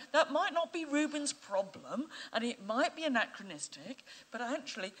that might not be Rubens' problem, and it might be anachronistic, but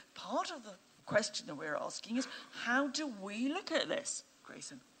actually part of the question that we're asking is, how do we look at this,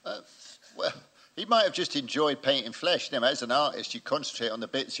 Grayson? Well, he might have just enjoyed painting flesh. As an artist, you concentrate on the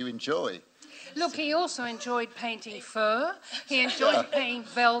bits you enjoy. Look, he also enjoyed painting fur. He enjoyed painting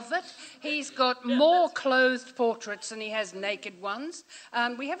velvet. He's got more clothed portraits than he has naked ones.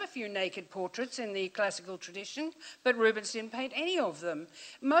 We have a few naked portraits in the classical tradition, but Rubens didn't paint any of them.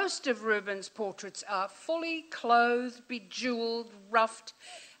 Most of Rubens' portraits are fully clothed, bejeweled, ruffed,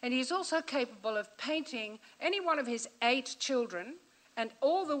 and he's also capable of painting any one of his 8 children. And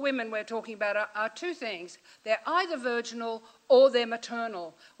all the women we're talking about are 2 things. They're either virginal or they're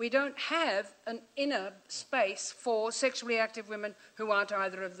maternal. We don't have an inner space for sexually active women who aren't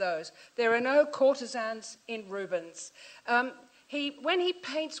either of those. There are no courtesans in Rubens. When he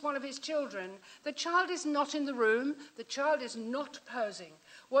paints one of his children, the child is not in the room, the child is not posing.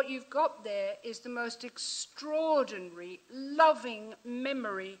 What you've got there is the most extraordinary, loving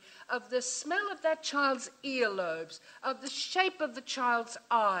memory of the smell of that child's earlobes, of the shape of the child's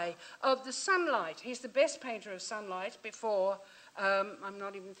eye, of the sunlight. He's the best painter of sunlight before. I'm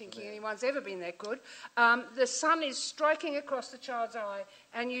not even thinking anyone's ever been that good. The sun is striking across the child's eye,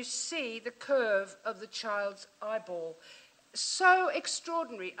 and you see the curve of the child's eyeball. So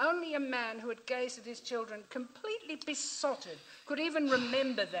extraordinary. Only a man who had gazed at his children completely besotted could even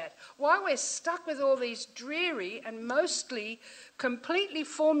remember that. Why we're stuck with all these dreary and mostly completely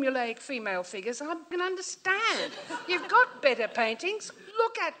formulaic female figures, I can understand. You've got better paintings.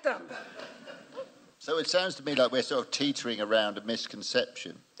 Look at them. So it sounds to me like we're sort of teetering around a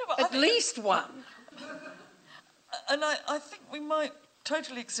misconception. At least one. And I think we might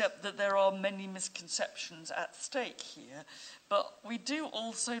totally accept that there are many misconceptions at stake here, but we do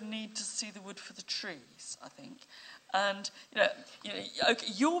also need to see the wood for the trees, I think. And okay,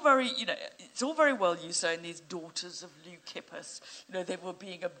 it's all very well you saying these daughters of Leucippus, they were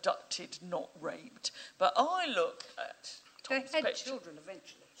being abducted, not raped. But I look at Tom's They had picture, children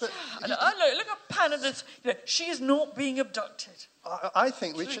eventually. and I look at Panada's. she is not being abducted. I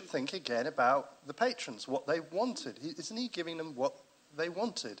think we should think again about the patrons, what they wanted. Isn't he giving them what they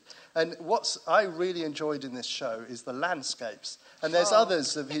wanted? And what I really enjoyed in this show is the landscapes. And there's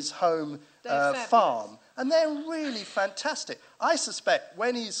others of his home farm. And they're really fantastic. I suspect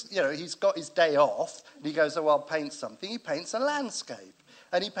when he's got his day off and he goes, I'll paint something, he paints a landscape.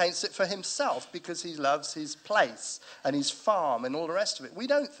 And he paints it for himself because he loves his place and his farm and all the rest of it.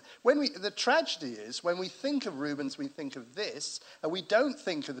 The tragedy is when we think of Rubens, we think of this, and we don't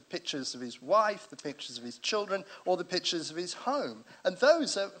think of the pictures of his wife, the pictures of his children, or the pictures of his home. And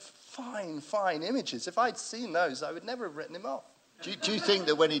those are fine, fine images. If I'd seen those, I would never have written him off. Do you think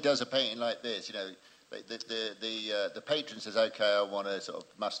that when he does a painting like this, the patron says, OK, I want a sort of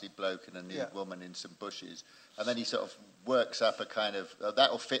musty bloke and a nude woman in some bushes, and then he sort of works up a kind of,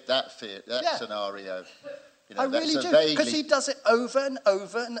 that'll fit that scenario. I really do, because he does it over and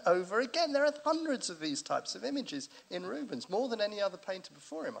over and over again. There are hundreds of these types of images in Rubens, more than any other painter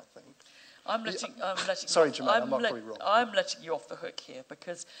before him, I think. Sorry, Jermaine, I'm not probably wrong. I'm letting you off the hook here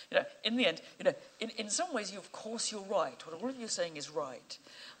because, in the end, in some ways, of course, you're right. What all of you are saying is right.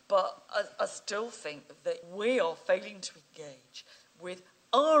 But I still think that we are failing to engage with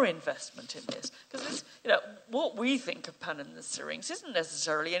our investment in this. Because what we think of Pan and the Syrinx isn't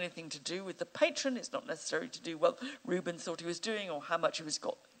necessarily anything to do with the patron. It's not necessarily to do what Rubens thought he was doing or how much he was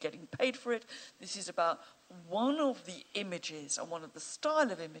getting paid for it. This is about one of the images and one of the style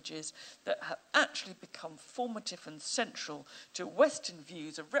of images that have actually become formative and central to Western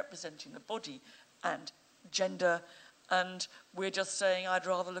views of representing the body and gender. And we're just saying, I'd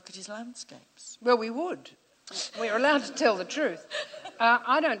rather look at his landscapes. Well, we would. We're allowed to tell the truth.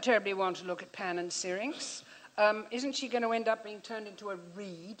 I don't terribly want to look at Pan and Syrinx. Isn't she going to end up being turned into a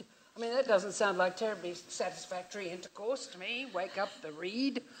reed? I mean, that doesn't sound like terribly satisfactory intercourse to me. Wake up the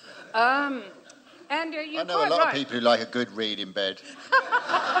reed. And you're I know a lot of people who like a good reed in bed.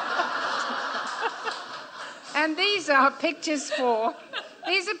 And these are pictures for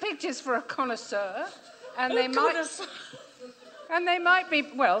a connoisseur. And And they might be,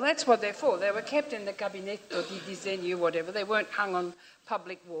 well, that's what they're for. They were kept in the Gabinetto di Disegno, whatever. They weren't hung on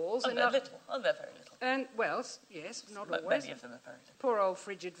public walls. And they're little. And they're very little. And, well, yes, not But always. many of them are very little. Poor old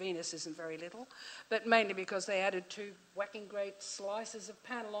frigid Venus isn't very little, but mainly because they added 2 whacking great slices of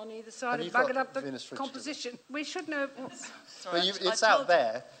panel on either side And and you've buggered got up the Venus frigid. composition. We should know. Sorry, But it's I out told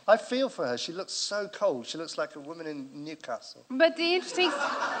there. I feel for her. She looks so cold. She looks like a woman in Newcastle. But the interesting...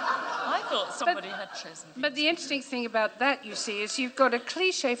 I thought somebody had chosen. But the interesting thing about that, you see, is you've got a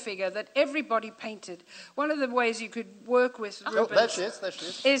cliche figure that everybody painted. One of the ways you could work with Rubens Oh, there she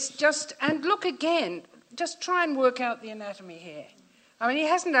is. is just, and look again, just try and work out the anatomy here. I mean, he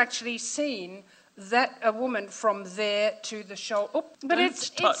hasn't actually seen that a woman from there to the shoulder. Oh, but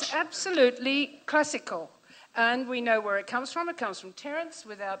it's absolutely classical. And we know where it comes from. It comes from Terence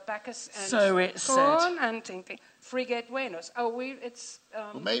without Bacchus and So it's Corn and Friget Venus. Oh,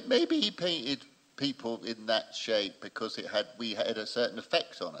 Well, maybe he painted people in that shape because we had a certain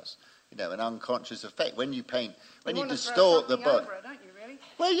effect on us, an unconscious effect. When you paint, when you distort the body. Don't you, really?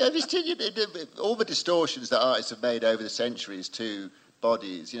 Well, yeah, all the distortions that artists have made over the centuries to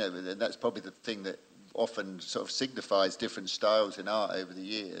bodies, and that's probably the thing that often sort of signifies different styles in art over the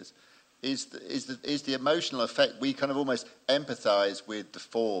years, is the emotional effect. We kind of almost empathise with the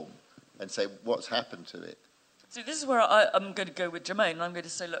form and say, what's happened to it? So this is where I'm going to go with Jermaine. I'm going to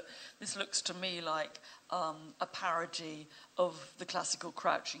say, look, this looks to me like a parody of the classical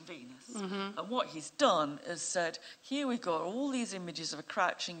Crouching Venus. Mm-hmm. And what he's done is said, here we've got all these images of a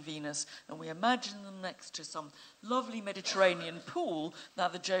crouching Venus, and we imagine them next to some lovely Mediterranean pool. Now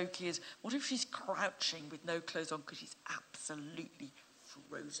the joke is, what if she's crouching with no clothes on because she's absolutely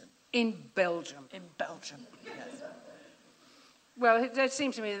frozen? In Belgium. In Belgium, yes. Well, it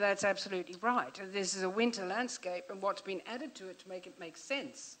seems to me that's absolutely right. This is a winter landscape, and what's been added to it to make it make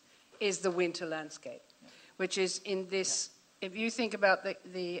sense is the winter landscape, which is in this. If you think about the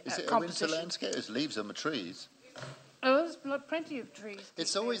is it composition, a winter landscape? There's leaves on the trees. Oh, there's plenty of trees.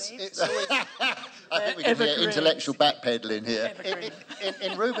 It's always. I think we can get intellectual backpedaling here.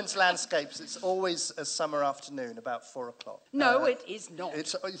 In Rubens' landscapes, it's always a summer afternoon, about 4:00. No, it is not.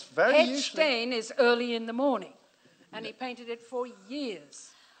 It's very usually. Hedgestein is early in the morning, and he painted it for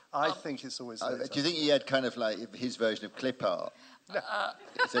years. I think it's always. Do you think he had kind of like his version of clip art?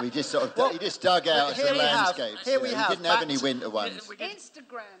 So he just sort of he just dug out the landscapes. Here we He have. didn't have any winter ones.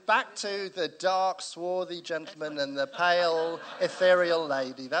 Instagram. Back to the dark, swarthy gentleman and the pale, ethereal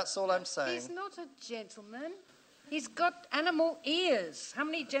lady. That's all I'm saying. He's not a gentleman. He's got animal ears. How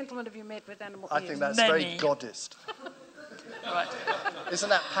many gentlemen have you met with animal ears? I think that's Many. very goddist. Right. Isn't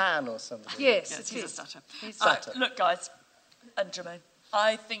that Pan or something? Yes, Yes, it he's is. a satyr. He's Satyr. Look, guys, and Jermaine,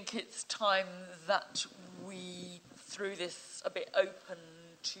 I think it's time that we threw this a bit open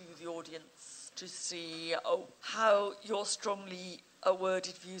to the audience to see how your strongly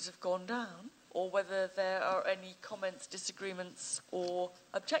worded views have gone down, or whether there are any comments, disagreements, or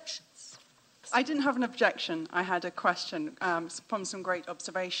objections. I didn't have an objection. I had a question from some great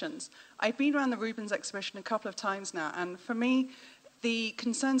observations. I've been around the Rubens exhibition a couple of times now, and for me, the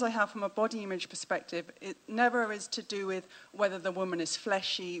concerns I have from a body image perspective, it never is to do with whether the woman is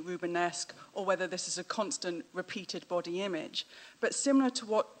fleshy, Rubenesque, or whether this is a constant repeated body image. But similar to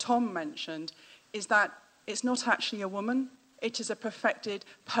what Tom mentioned, is that it's not actually a woman. It is a perfected,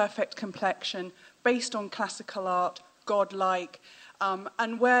 perfect complexion based on classical art, godlike,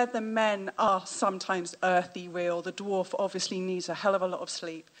 and where the men are sometimes earthy, real, the dwarf obviously needs a hell of a lot of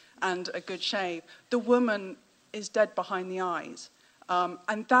sleep and a good shave. The woman is dead behind the eyes.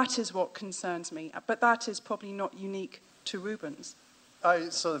 And that is what concerns me. But that is probably not unique to Rubens. I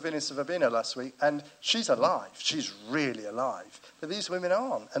saw the Venus of Urbino last week, and she's alive. She's really alive. But these women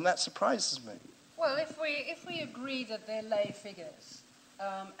aren't, and that surprises me. Well, if we agree that they're lay figures,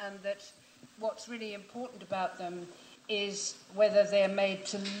 and that what's really important about them is whether they're made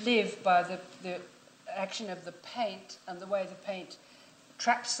to live by the action of the paint and the way the paint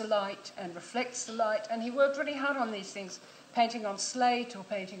traps the light and reflects the light, and he worked really hard on these things, painting on slate or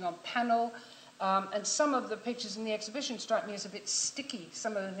painting on panel, and some of the pictures in the exhibition strike me as a bit sticky,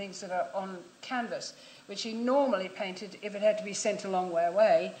 some of the things that are on canvas, which he normally painted if it had to be sent a long way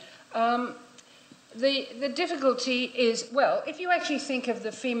away. The difficulty is, well, if you actually think of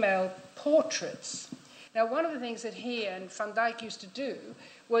the female portraits, now one of the things that he and Van Dyck used to do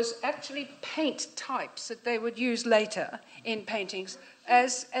was actually paint types that they would use later in paintings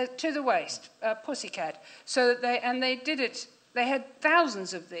as to the waist, pussycat. So that they did it. They had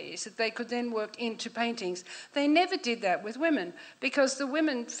thousands of these that they could then work into paintings. They never did that with women because the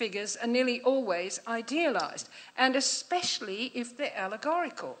women figures are nearly always idealized, and especially if they're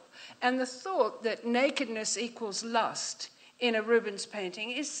allegorical. And the thought that nakedness equals lust in a Rubens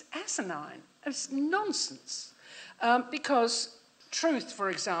painting is asinine. It's nonsense. Because truth, for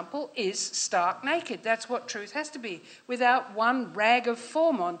example, is stark naked. That's what truth has to be, without one rag of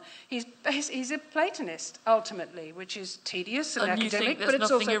form on. He's a Platonist, ultimately, which is tedious and academic, you think but there's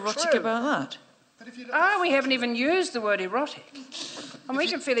it's nothing also erotic true. about that? We haven't even used the word erotic. And we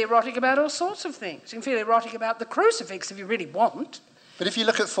can feel erotic about all sorts of things. You can feel erotic about the crucifix if you really want. But if you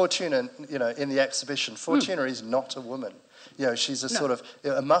look at Fortuna, in the exhibition, Fortuna is not a woman. She's a sort of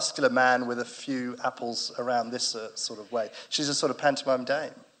a muscular man with a few apples around this sort of way. She's a sort of pantomime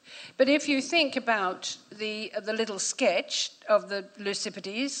dame. But if you think about the little sketch of the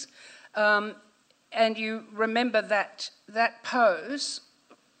Lucipides, and you remember that pose,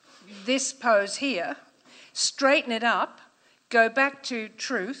 this pose here, straighten it up, go back to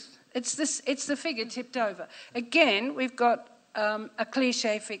truth. It's the figure tipped over. Again, we've got a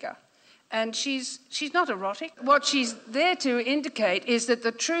cliche figure. And she's not erotic. What she's there to indicate is that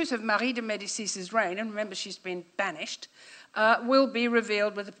the truth of Marie de Médicis' reign, and remember she's been banished, will be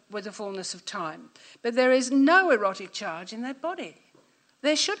revealed with the fullness of time. But there is no erotic charge in that body.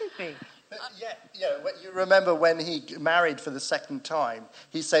 There shouldn't be. You remember when he married for the second time,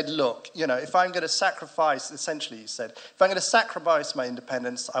 he said, look, if I'm going to sacrifice, essentially he said, if I'm going to sacrifice my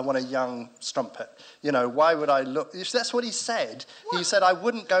independence, I want a young strumpet. Why would I look? That's what he said. What? He said, I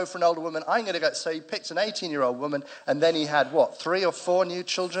wouldn't go for an older woman. I'm going to go. So he picked an 18-year-old woman, and then he had, 3 or 4 new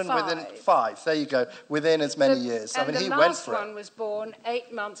children? 5. Within 5. There you go. Within as many years. And he the went for it. last one was born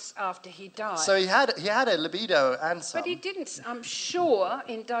 8 months after he died. So he had a libido and some. But he didn't, I'm sure,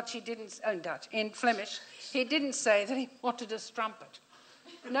 in Flemish, he didn't say that he wanted a strumpet.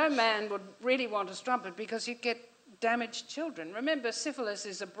 No man would really want a strumpet because you'd get damaged children. Remember, syphilis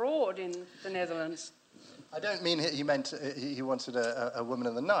is abroad in the Netherlands. I don't mean he meant he wanted a woman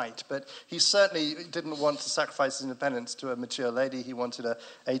of the night, but he certainly didn't want to sacrifice his independence to a mature lady. He wanted a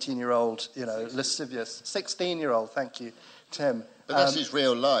 18-year-old, lascivious, 16-year-old, thank you, Tim. But that's his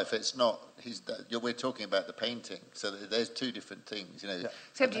real life. It's not... we're talking about the painting, so there's two different things, Yeah.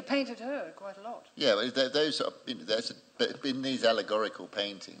 Except he painted her quite a lot. Yeah, but those are, but in these allegorical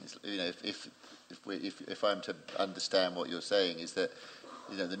paintings, if I'm to understand what you're saying, is that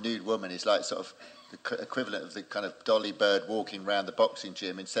the nude woman is like sort of the equivalent of the kind of Dolly Bird walking around the boxing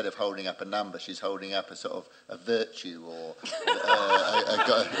gym. Instead of holding up a number, she's holding up a sort of a virtue or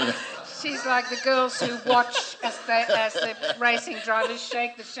She's like the girls who watch as the racing drivers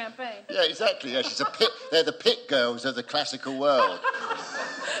shake the champagne. Yeah, exactly. Yeah, they're the pit girls of the classical world.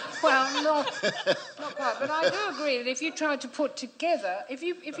 Well, not quite. But I do agree that if you tried to put together, if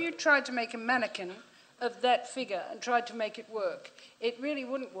you tried to make a mannequin of that figure and tried to make it work, it really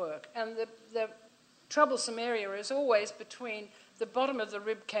wouldn't work. And the troublesome area is always between the bottom of the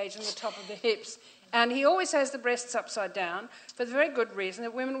rib cage and the top of the hips. And he always has the breasts upside down for the very good reason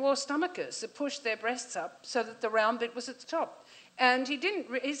that women wore stomachers that pushed their breasts up so that the round bit was at the top. And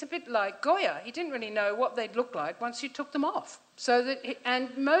he's a bit like Goya. He didn't really know what they'd look like once you took them off. And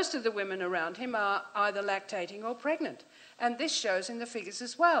most of the women around him are either lactating or pregnant. And this shows in the figures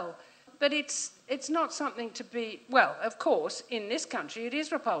as well. But it's not something to be... Well, of course, in this country, it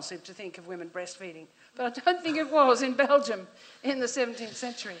is repulsive to think of women breastfeeding. But I don't think it was in Belgium in the 17th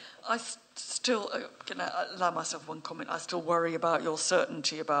century. I still, can I allow myself one comment? I still worry about your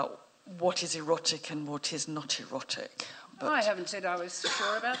certainty about what is erotic and what is not erotic. But I haven't said I was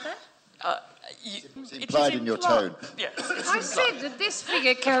sure about that. It's implied in your tone. Yes. I said that this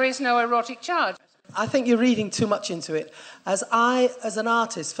figure carries no erotic charge. I think you're reading too much into it. As an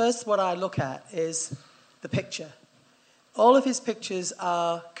artist, first what I look at is the picture. All of his pictures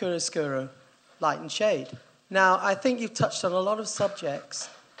are chiaroscuro, light and shade. Now, I think you've touched on a lot of subjects,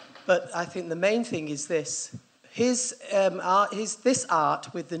 but I think the main thing is this. This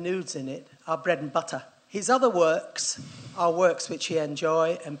art with the nudes in it are bread and butter. His other works are works which he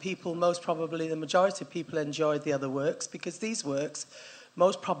enjoys, and people, most probably the majority of people enjoyed the other works because these works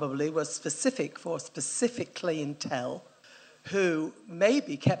most probably were specific for a specific clientele who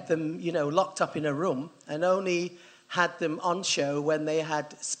maybe kept them, locked up in a room and only had them on show when they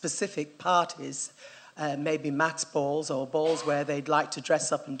had specific parties, maybe max balls or balls where they'd like to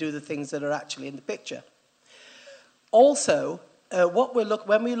dress up and do the things that are actually in the picture. Also, when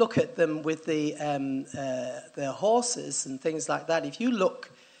we look at them with the horses and things like that, if you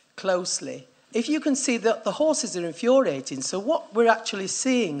look closely, if you can see that the horses are infuriating, so what we're actually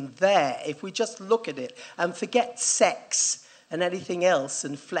seeing there, if we just look at it and forget sex and anything else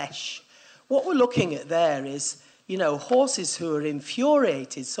and flesh, what we're looking at there is, horses who are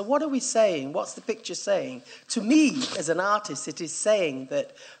infuriated. So what are we saying? What's the picture saying? To me, as an artist, it is saying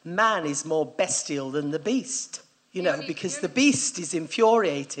that man is more bestial than the beast. you know, because the beast is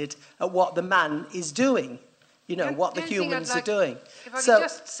infuriated at what the man is doing, you know, what the humans are doing. If I could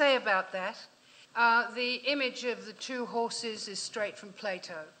just say about that, the image of the two horses is straight from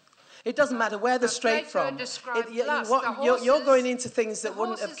Plato. It doesn't matter where they're straight from. You're you're going into things that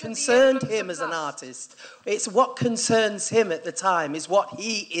wouldn't have concerned him as an artist. It's what concerns him at the time, is what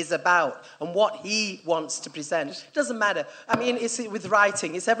he is about and what he wants to present. It doesn't matter. I mean, it's with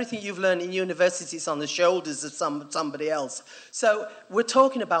writing. It's everything you've learned in university. It's on the shoulders of somebody else. So we're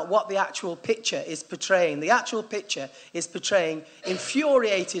talking about what the actual picture is portraying. The actual picture is portraying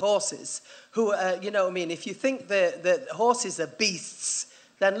infuriated horses who, you know what I mean, if you think that horses are beasts,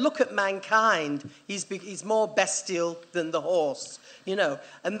 then look at mankind. He's more bestial than the horse, you know.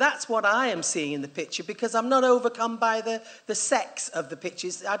 And that's what I am seeing in the picture, because I'm not overcome by the sex of the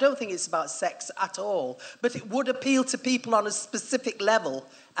pictures. I don't think it's about sex at all. But it would appeal to people on a specific level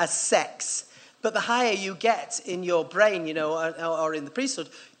as sex. But the higher you get in your brain, you know, or in the priesthood,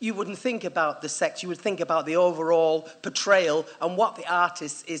 you wouldn't think about the sex. You would think about the overall portrayal and what the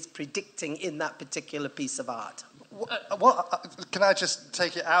artist is predicting in that particular piece of art. Can I just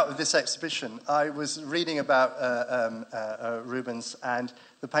take it out of this exhibition? I was reading about Rubens, and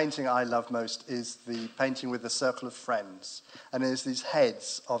the painting I love most is the painting with the circle of friends. And there's these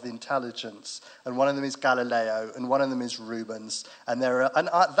heads of intelligence, and one of them is Galileo, and one of them is Rubens. And I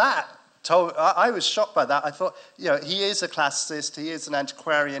was shocked by that. I thought, you know, he is a classicist, he is an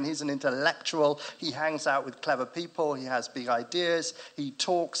antiquarian, he's an intellectual, he hangs out with clever people, he has big ideas, he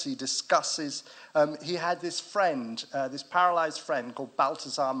talks, he discusses. He had this friend, this paralyzed friend called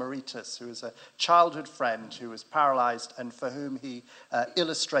Balthazar Meritus, who was a childhood friend who was paralyzed and for whom he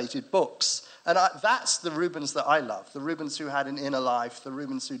illustrated books. And that's the Rubens that I love, the Rubens who had an inner life, the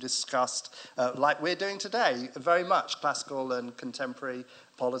Rubens who discussed, like we're doing today, very much classical and contemporary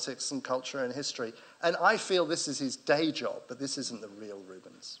politics and culture and history. And I feel this is his day job, but this isn't the real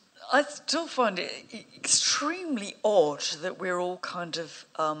Rubens. I still find it extremely odd that we're all kind of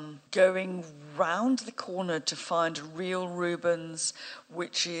going round the corner to find a real Rubens,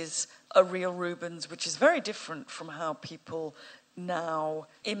 which is a real Rubens, which is very different from how people now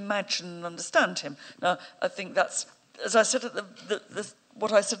imagine and understand him. Now, I think that's, as I said at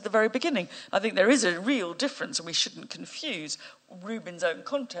what I said at the very beginning, I think there is a real difference, and we shouldn't confuse Rubens' own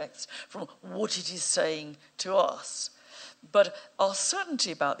context from what it is saying to us. But our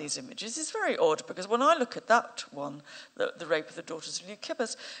certainty about these images is very odd, because when I look at that one, the Rape of the Daughters of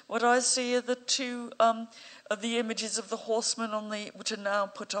Leucippus, what I see are the two of the images of the horsemen which are now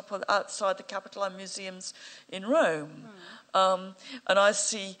put up outside the Capitoline museums in Rome. And I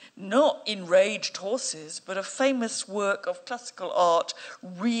see not enraged horses, but a famous work of classical art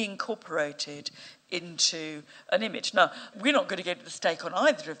reincorporated into an image. Now, we're not going to go to the stake on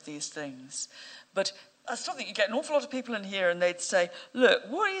either of these things, but I still think you get an awful lot of people in here and they'd say, look,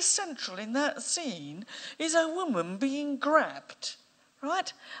 what is central in that scene is a woman being grabbed,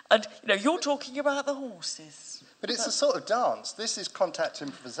 right? And, you know, you're talking about the horses. But it's a sort of dance. This is contact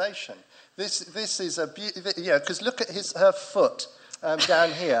improvisation. This is because look at her foot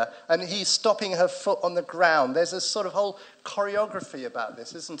down here, and he's stopping her foot on the ground. There's a sort of whole choreography about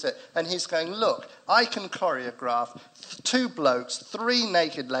this, isn't it? And he's going, look, I can choreograph 2 blokes, 3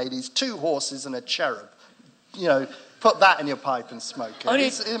 naked ladies, 2 horses and a cherub. You know, put that in your pipe and smoke it. Only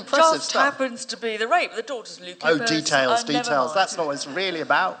it's impressive just stuff. happens to be the Rape of the Daughters of Leucippus. Oh, details. That's not what it's really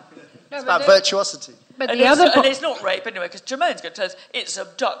about. No, it's about virtuosity. But and it's not rape anyway, because Jermaine's going to tell us it's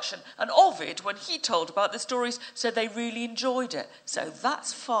abduction. And Ovid, when he told about the stories, said they really enjoyed it. So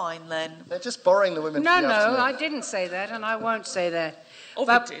that's fine then. They're just borrowing the women. No, I didn't say that, and I won't say that.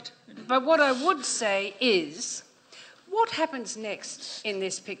 Ovid did. But what I would say is, what happens next in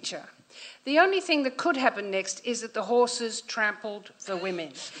this picture? The only thing that could happen next is that the horses trampled the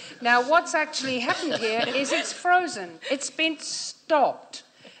women. Now, what's actually happened here is it's frozen. It's been stopped.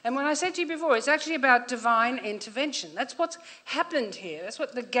 And when I said to you before, it's actually about divine intervention. That's what's happened here. That's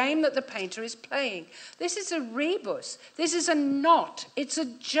what the game that the painter is playing. This is a rebus. This is a knot. It's a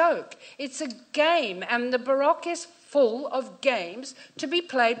joke. It's a game. And the Baroque is full of games to be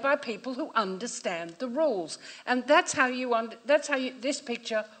played by people who understand the rules. And that's how this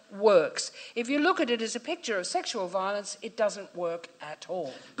picture works. If you look at it as a picture of sexual violence, it doesn't work at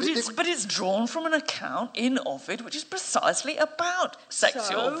all. But it's drawn from an account in Ovid, which is precisely about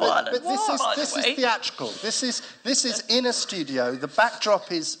sexual violence. But this is theatrical. This is in a studio. The backdrop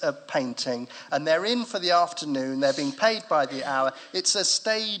is a painting, and they're in for the afternoon. They're being paid by the hour. It's a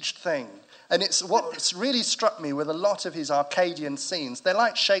staged thing. And it's what's really struck me with a lot of his Arcadian scenes. They're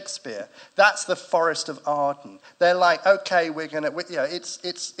like Shakespeare. That's the Forest of Arden. They're like, okay, we're going to,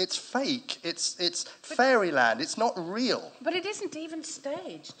 it's fake. It's fairyland. It's not real. But it isn't even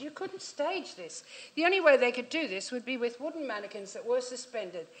staged. You couldn't stage this. The only way they could do this would be with wooden mannequins that were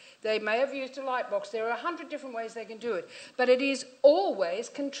suspended. They may have used a light box. There are 100 different ways they can do it. But it is always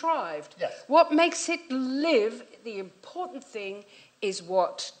contrived. Yes. What makes it live, the important thing, is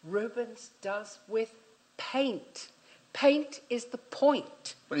what Rubens does with paint. Paint is the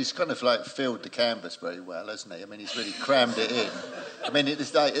point. Well, he's kind of like filled the canvas very well, hasn't he? I mean, he's really crammed it in. I mean,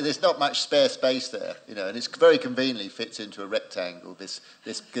 there's not much spare space there, you know, and it's very conveniently fits into a rectangle, this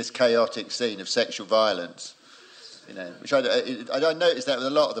chaotic scene of sexual violence, you know, which I noticed that with a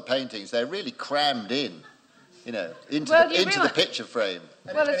lot of the paintings, they're really crammed in, you know, into the picture frame.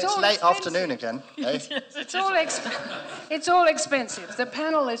 Well, it's all late expensive. afternoon again. Eh? It's all expensive. The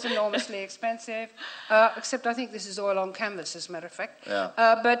panel is enormously expensive, except I think this is oil on canvas, as a matter of fact. Yeah.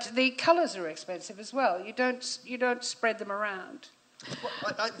 But the colours are expensive as well. You don't spread them around.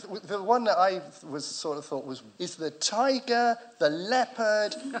 The one that I thought is the tiger, the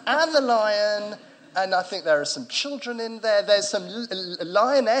leopard, and the lion. And I think there are some children in there. There's some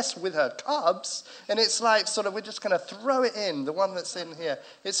lioness with her cubs. And it's like, we're just going to throw it in, the one that's in here.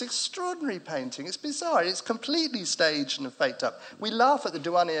 It's extraordinary painting. It's bizarre. It's completely staged and faked up. We laugh at the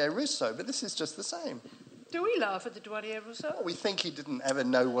Douanier Rousseau, but this is just the same. Do we laugh at the Douanier Rousseau? Well, we think he didn't ever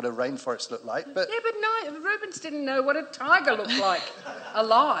know what a rainforest looked like, but... Yeah, but no, Rubens didn't know what a tiger looked like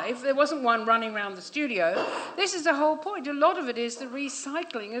alive. There wasn't one running around the studio. This is the whole point. A lot of it is the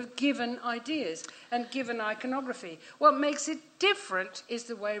recycling of given ideas and given iconography. What makes it different is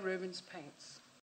the way Rubens paints.